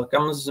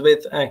comes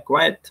with a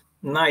quite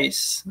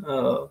nice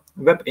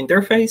web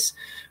interface,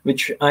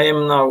 which I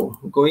am now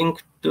going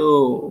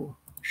to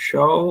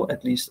show.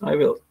 At least I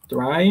will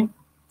try.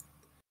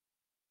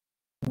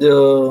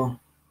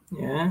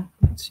 Yeah,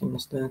 it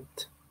seems that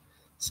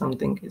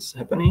something is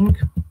happening.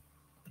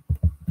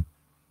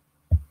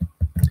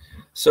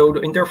 So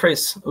the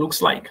interface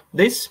looks like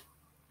this.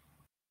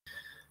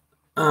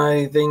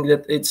 I think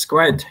that it's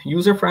quite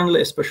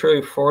user-friendly,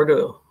 especially for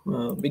the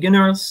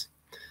beginners.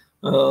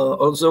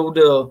 Also,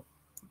 the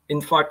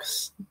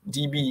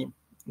InfluxDB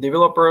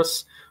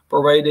developers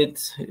provided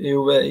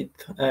you with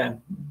a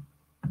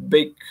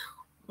big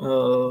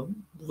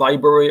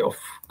library of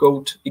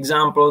code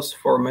examples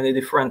for many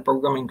different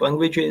programming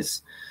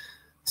languages.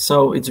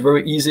 So it's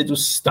very easy to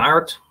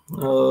start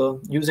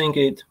using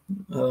it.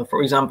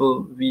 For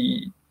example,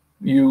 we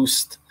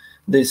used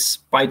this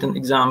Python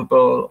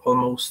example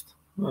almost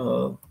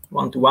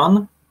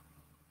one-to-one.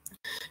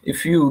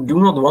 If you do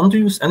not want to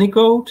use any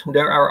code,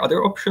 there are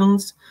other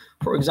options.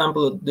 For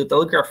example, the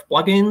Telegraph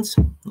plugins,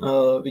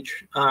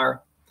 which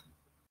are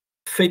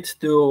fit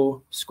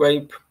to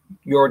scrape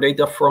your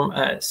data from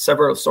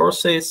several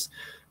sources,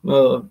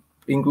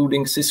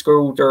 including Cisco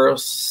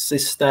routers,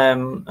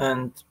 system,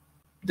 and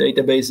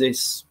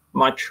databases,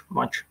 much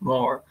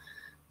more.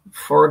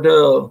 For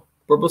the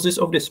purposes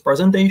of this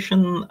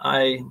presentation,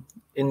 I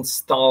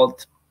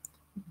installed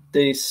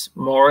this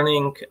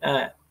morning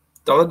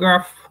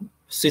Telegraph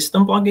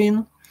system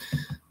plugin.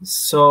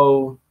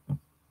 So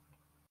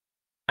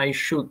I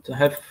should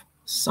have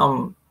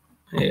some,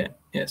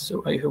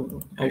 so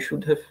I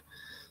should have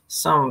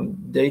some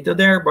data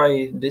there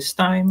by this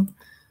time.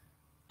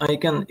 I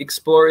can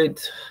explore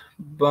it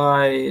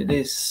by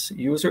this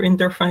user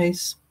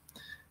interface,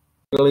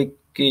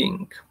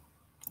 clicking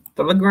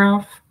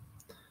Telegraph,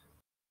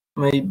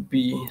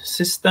 maybe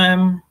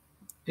system,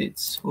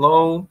 it's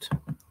load,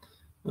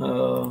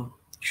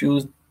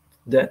 choose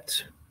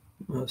that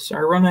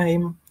server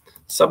name,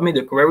 submit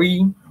a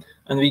query,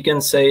 and we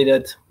can say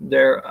that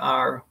there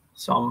are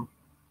some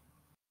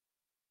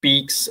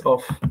peaks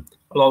of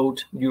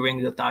load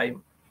during the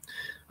time.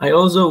 I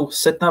also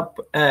set up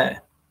a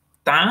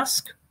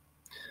task,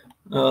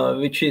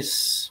 which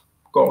is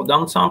called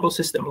downsample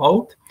system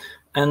load,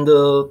 and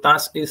the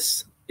task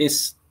is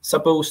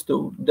supposed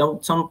to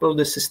downsample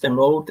the system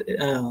load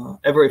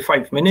every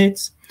 5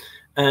 minutes,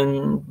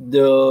 and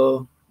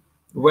the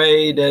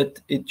way that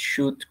it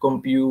should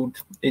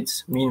compute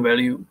its mean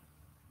value.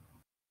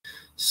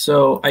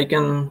 So I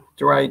can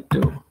try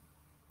to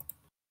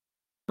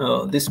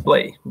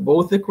display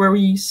both the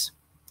queries.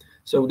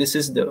 So this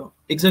is the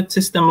exact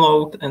system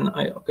load, and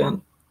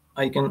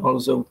I can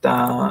also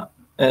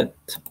add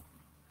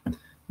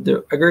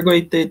the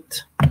aggregated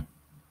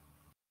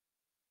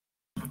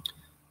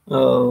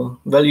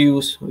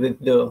values with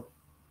the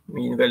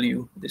mean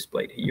value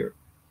displayed here.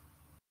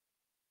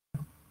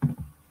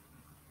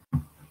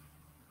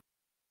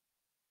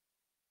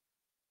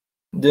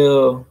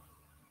 There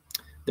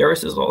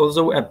is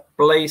also a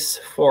place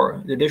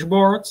for the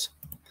dashboards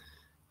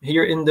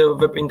here in the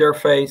web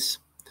interface.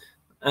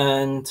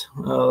 And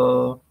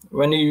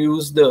when you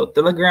use the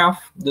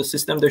telegraph, the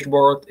system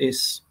dashboard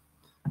is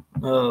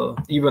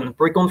even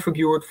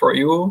pre-configured for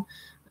you.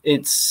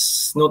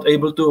 It's not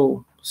able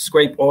to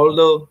scrape all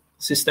the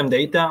system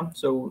data,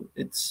 so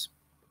it's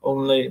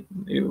only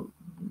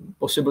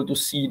possible to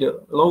see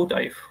the load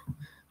I've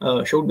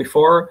showed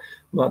before,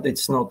 but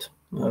it's not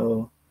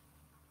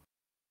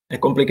a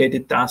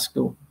complicated task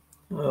to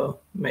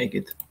make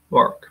it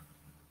work.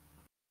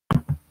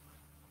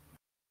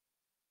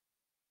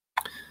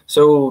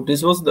 So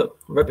this was the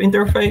web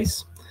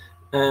interface,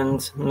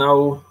 and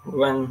now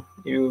when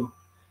you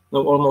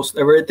know almost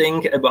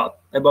everything about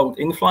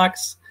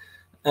Influx,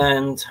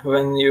 and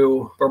when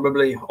you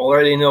probably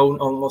already know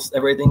almost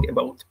everything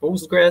about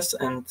Postgres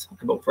and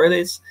about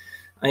Redis,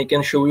 I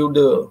can show you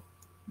the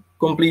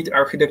complete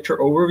architecture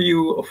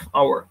overview of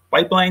our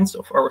pipelines,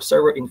 of our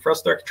server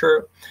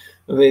infrastructure,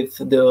 with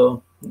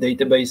the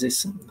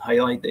databases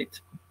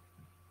highlighted.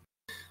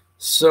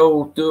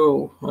 So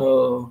to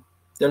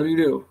tell you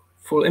the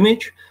full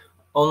image,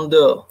 on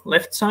the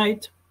left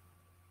side,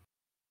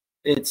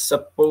 it's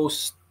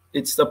supposed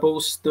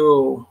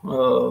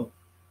to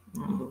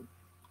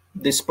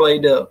display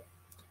the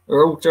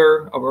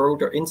our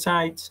router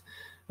insights,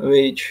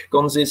 which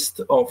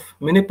consist of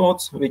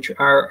minipods, which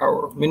are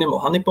our minimal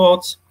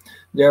honeypots.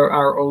 There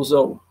are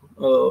also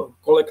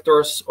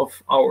collectors of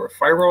our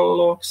firewall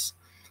logs,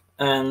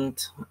 and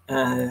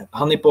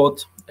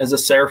honeypot as a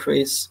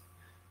service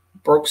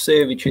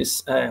proxy, which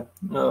is a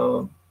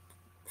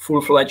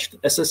full-fledged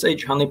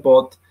SSH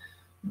honeypot,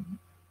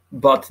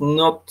 but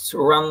not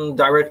run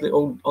directly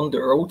on the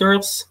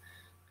routers,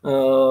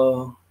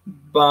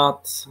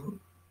 but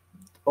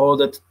all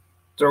that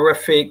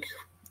traffic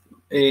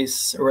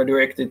is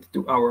redirected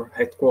to our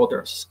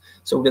headquarters,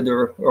 so that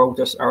the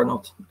routers are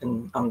not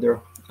under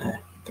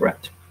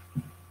threat.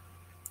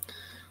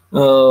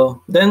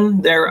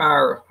 Then there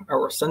are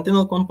our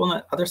Sentinel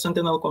component, other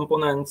Sentinel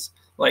components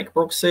like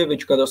proxy,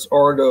 which gathers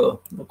all the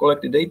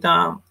collected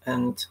data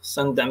and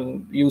send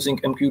them using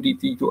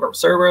MQTT to our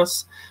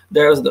servers.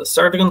 There's the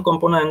certificate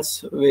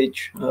components,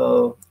 which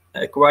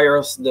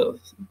acquires the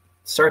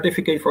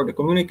certificate for the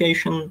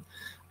communication.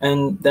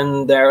 And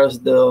then there's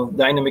the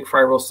dynamic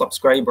firewall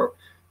subscriber,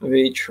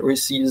 which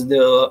receives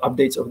the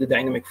updates of the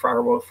dynamic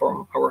firewall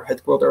from our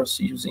headquarters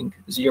using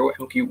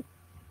 0MQ.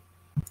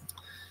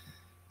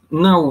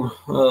 Now,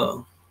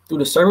 to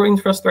the server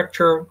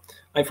infrastructure,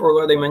 I've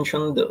already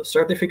mentioned the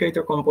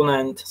certificator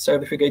component.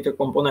 Certificator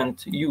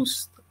component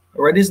used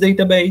Redis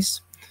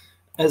database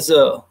as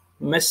a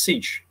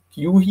message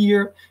queue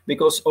here,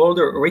 because all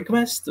the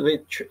requests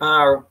which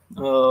are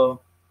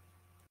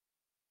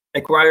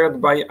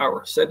acquired by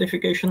our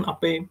certification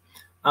API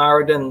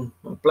are then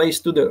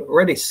placed to the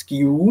Redis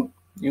queue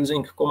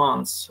using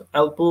commands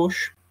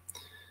lpush,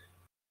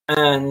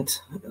 and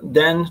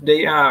then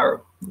they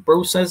are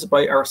processed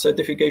by our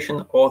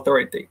certification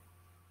authority.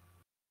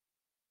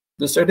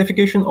 The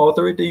certification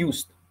authority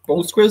used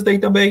Postgres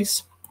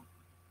database,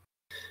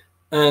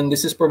 and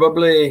this is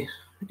probably,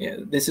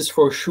 this is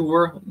for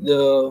sure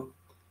the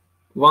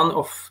one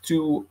of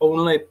two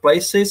only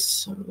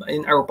places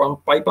in our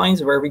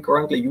pipelines where we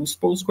currently use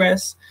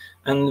Postgres,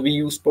 and we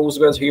use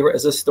Postgres here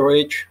as a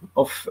storage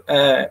of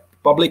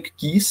public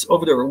keys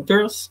of the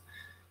routers,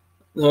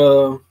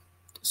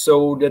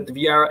 so that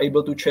we are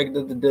able to check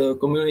that the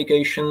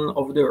communication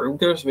of the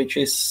routers, which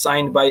is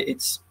signed by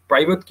its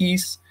private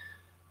keys,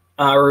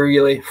 are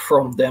really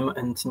from them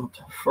and not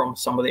from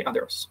somebody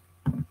others.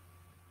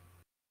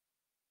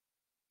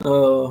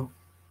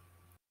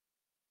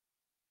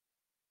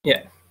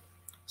 Yeah,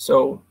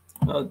 so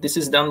this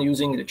is done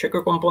using the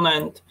checker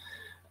component,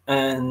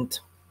 and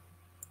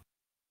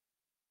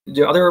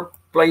the other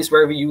place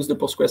where we use the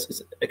Postgres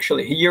is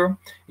actually here.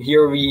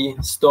 Here we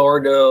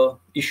store the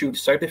issued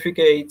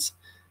certificates,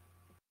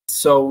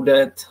 so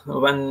that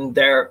when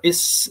there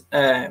is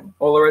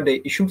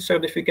already issued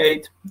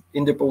certificate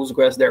in the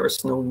Postgres, there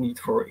is no need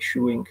for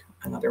issuing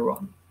another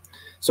one.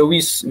 So we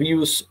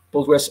use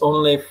Postgres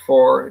only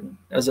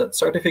as a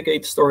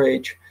certificate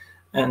storage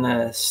and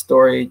a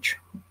storage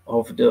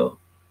of the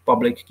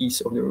public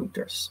keys of the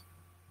routers.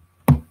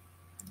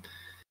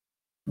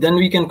 Then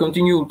we can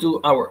continue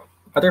to our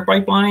other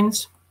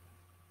pipelines.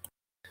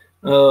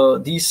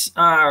 These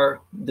are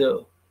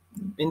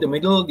in the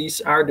middle,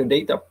 these are the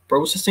data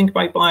processing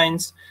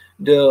pipelines.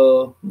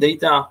 The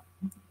data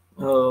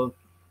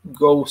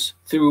go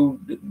through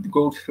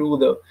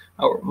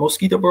our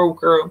Mosquito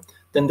broker.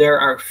 Then there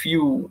are a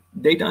few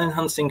data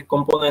enhancing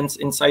components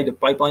inside the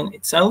pipeline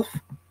itself.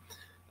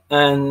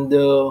 And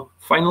the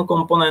final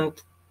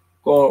component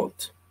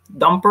called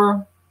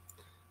dumper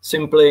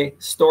simply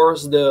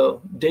stores the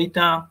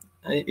data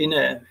in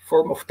a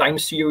form of time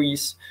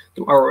series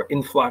to our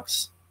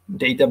Influx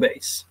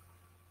database.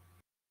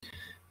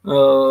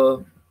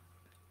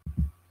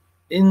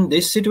 In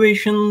this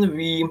situation,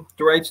 we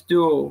tried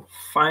to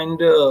find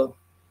the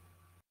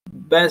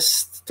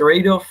best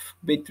trade-off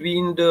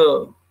between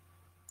the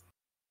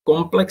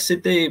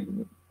complexity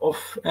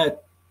of a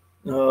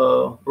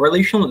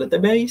relational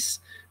database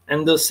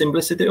and the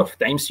simplicity of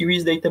time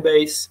series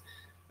database.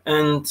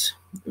 And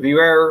we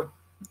were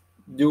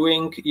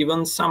doing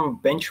even some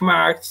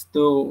benchmarks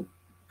to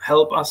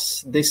help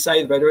us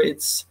decide whether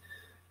it's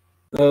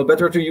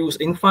better to use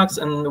Influx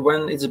and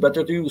when it's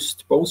better to use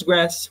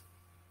Postgres.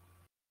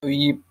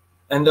 We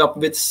end up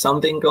with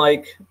something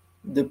like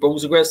the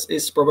Postgres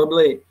is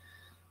probably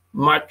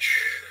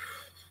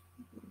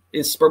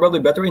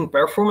better in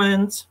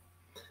performance,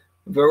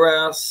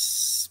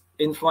 whereas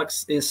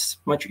Influx is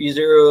much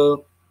easier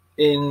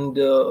in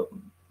the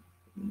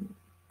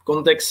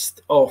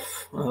context of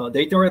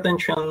data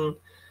retention,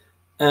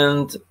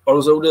 and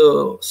also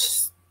the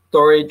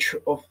storage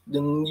of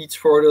the needs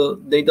for the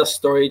data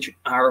storage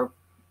are a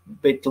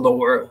bit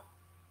lower.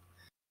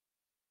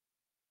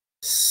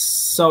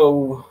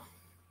 So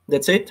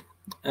that's it.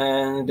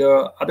 And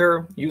the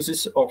other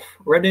uses of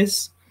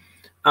Redis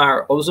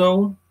are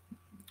also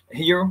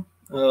here.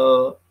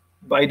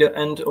 By the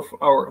end of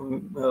our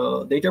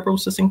data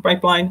processing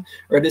pipeline,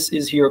 Redis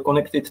is here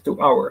connected to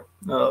our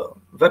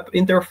web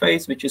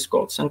interface, which is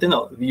called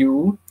Sentinel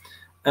View.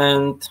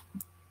 And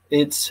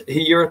it's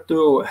here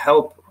to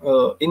help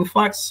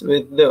Influx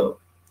with the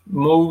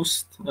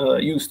most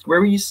used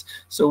queries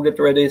so that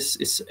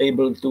Redis is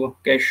able to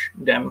cache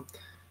them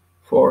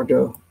for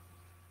the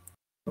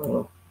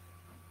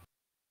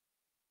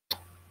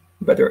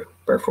better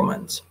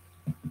performance.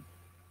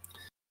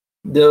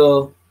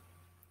 The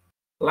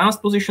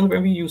last position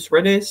where we use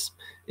Redis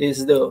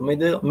is the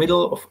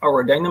middle of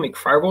our dynamic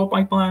firewall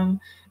pipeline.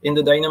 In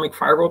the dynamic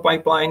firewall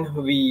pipeline,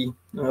 we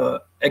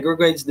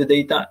aggregate the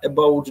data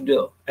about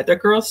the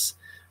attackers,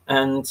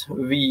 and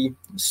we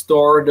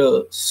store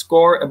the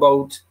score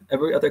about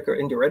every attacker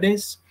in the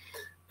Redis.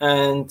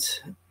 And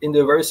in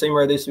the very same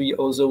Redis, we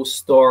also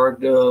store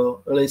the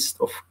list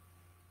of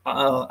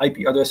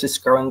IP addresses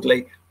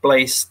currently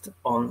placed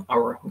on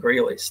our gray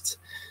lists.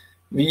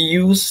 We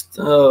used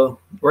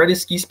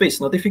Redis key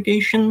space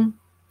notification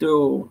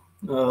to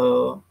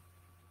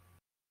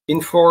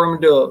inform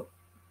the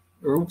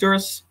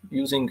routers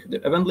using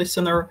the event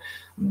listener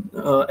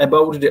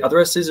about the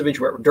addresses which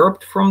were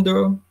dropped from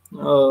the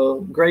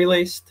gray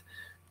list.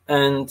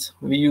 And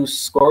we use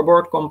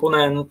scoreboard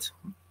component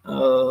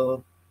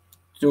to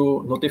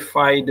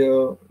notify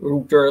the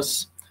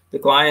routers, the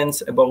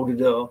clients, about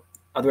the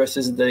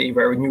addresses they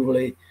were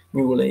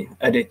newly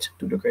added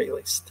to the gray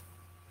list.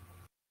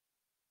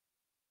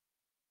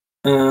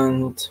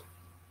 And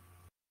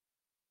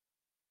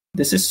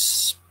this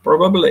is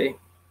probably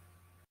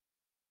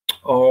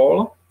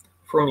all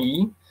from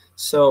me.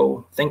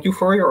 So thank you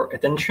for your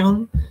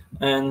attention.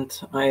 And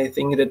I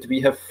think that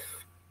we have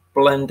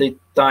plenty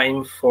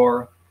time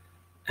for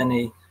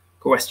any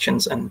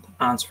questions and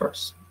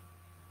answers.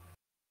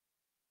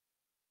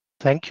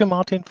 Thank you,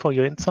 Martin, for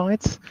your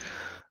insights.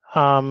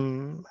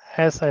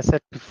 As I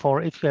said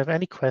before, if you have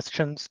any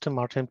questions to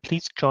Martin,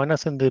 please join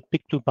us in the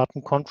Big Blue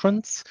Button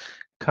conference.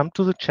 Come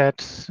to the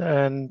chat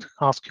and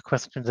ask your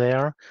question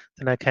there.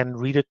 Then I can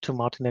read it to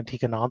Martin and he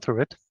can answer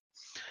it.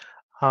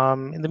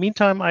 In the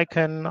meantime, I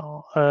can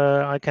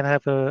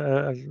have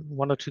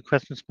one or two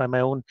questions by my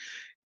own.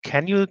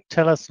 Can you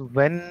tell us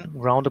when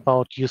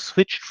roundabout you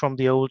switched from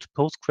the old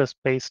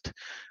Postgres-based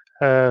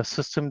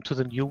system to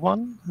the new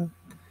one?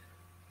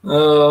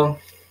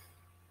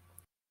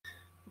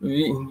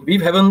 We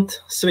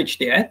haven't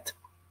switched yet.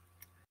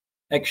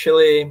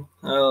 Actually,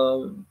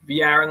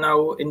 we are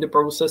now in the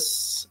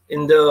process,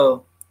 in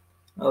the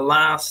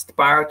last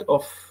part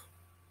of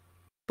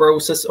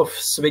process of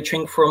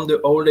switching from the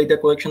old data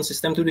collection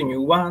system to the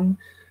new one.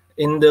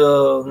 In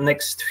the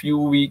next few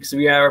weeks,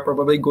 we are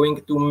probably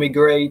going to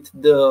migrate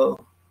the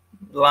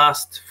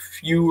last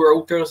few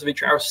routers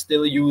which are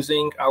still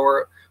using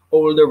our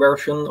older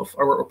version of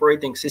our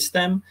operating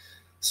system.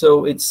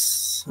 So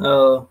it's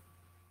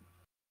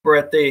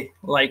pretty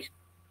like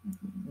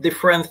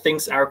different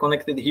things are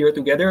connected here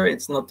together.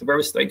 It's not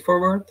very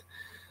straightforward.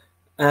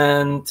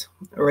 And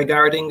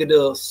regarding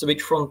the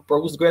switch from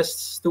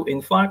Postgres to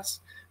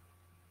Influx,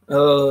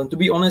 to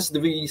be honest,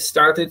 we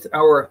started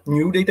our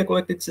new data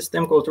collected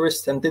system called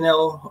Turris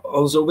Sentinel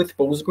also with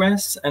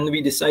Postgres, and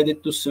we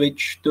decided to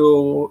switch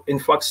to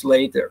Influx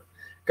later.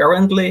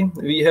 Currently,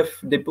 we have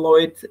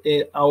deployed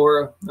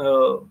our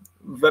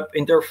web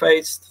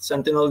interface,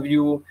 Sentinel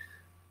View,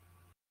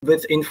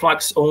 with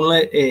Influx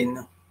only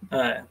in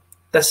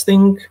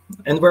testing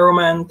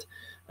environment,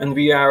 and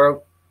we are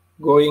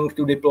going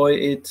to deploy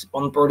it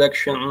on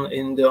production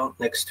in the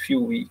next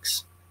few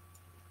weeks.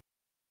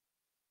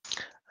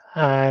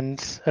 And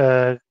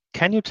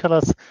can you tell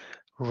us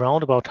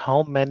round about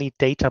how many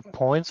data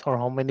points or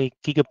how many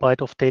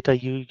gigabyte of data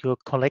you're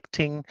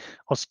collecting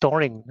or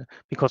storing?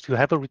 Because you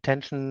have a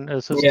retention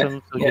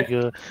system, so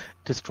you're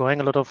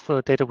destroying a lot of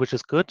data, which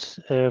is good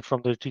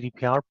from the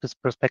GDPR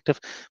perspective.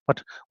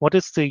 But what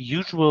is the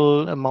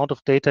usual amount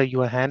of data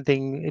you are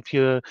handling if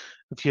you're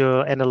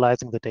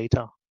analyzing the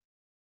data?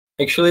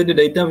 Actually, the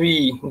data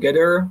we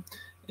gather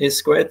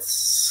is quite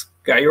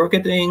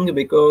skyrocketing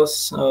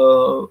because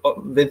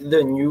with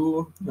the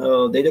new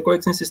data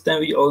collection system,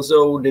 we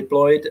also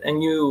deployed a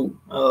new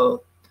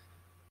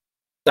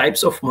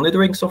types of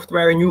monitoring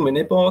software, new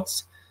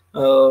minipods.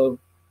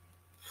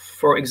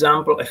 For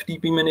example,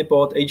 FTP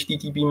minipod,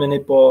 HTTP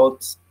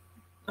minipod.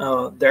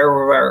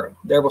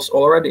 There was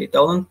already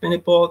Talent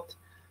minipod,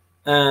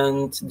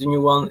 and the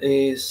new one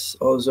is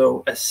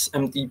also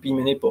SMTP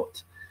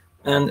minipod.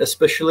 And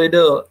especially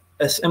the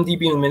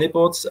SMTP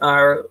minipods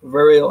are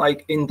very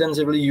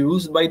intensively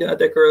used by the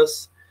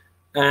attackers,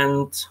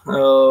 and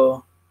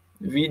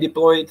we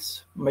deployed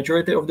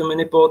majority of the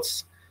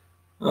minipods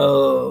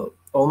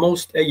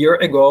almost a year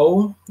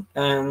ago,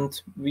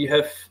 and we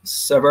have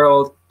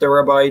several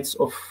terabytes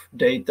of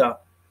data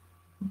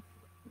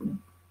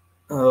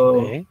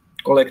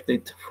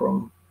collected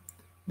from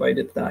by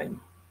the time.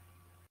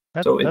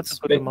 So that's a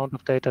good amount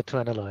of data to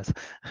analyze.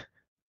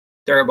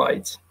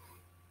 Terabytes.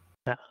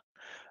 Yeah.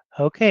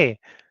 Okay.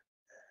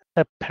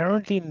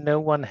 Apparently,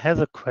 no one has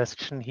a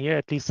question here.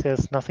 At least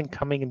there's nothing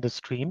coming in the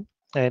stream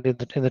and in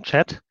the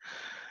chat.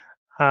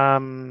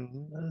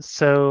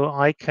 So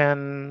I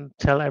can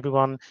tell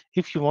everyone,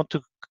 if you want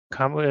to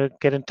come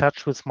get in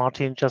touch with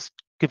Martin, just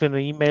give him an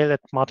email at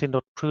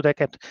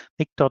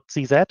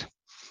martin.prudek@nic.cz.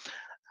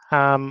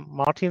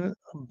 Martin,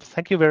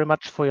 thank you very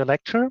much for your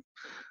lecture.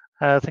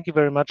 Thank you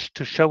very much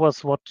to show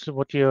us what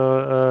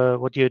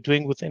you're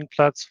doing with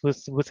Influx,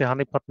 with the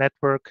honeypot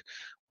network,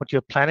 what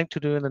you're planning to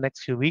do in the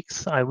next few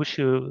weeks. I wish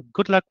you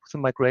good luck with the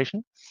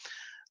migration.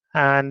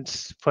 And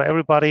for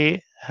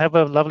everybody, have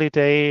a lovely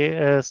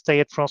day. Stay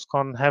at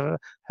FrOSCon. Have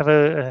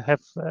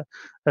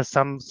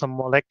some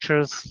more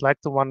lectures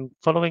like the one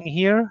following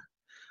here,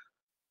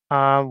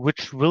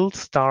 which will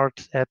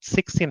start at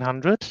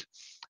 1600,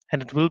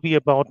 and it will be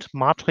about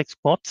matrix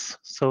bots.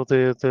 So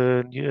the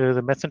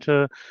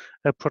messenger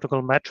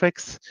protocol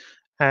matrix,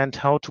 and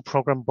how to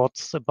program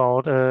bots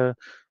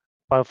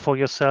for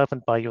yourself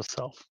and by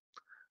yourself.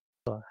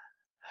 So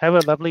have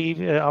a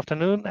lovely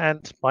afternoon,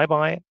 and bye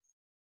bye.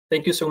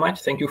 Thank you so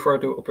much. Thank you for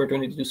the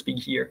opportunity to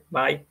speak here.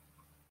 Bye.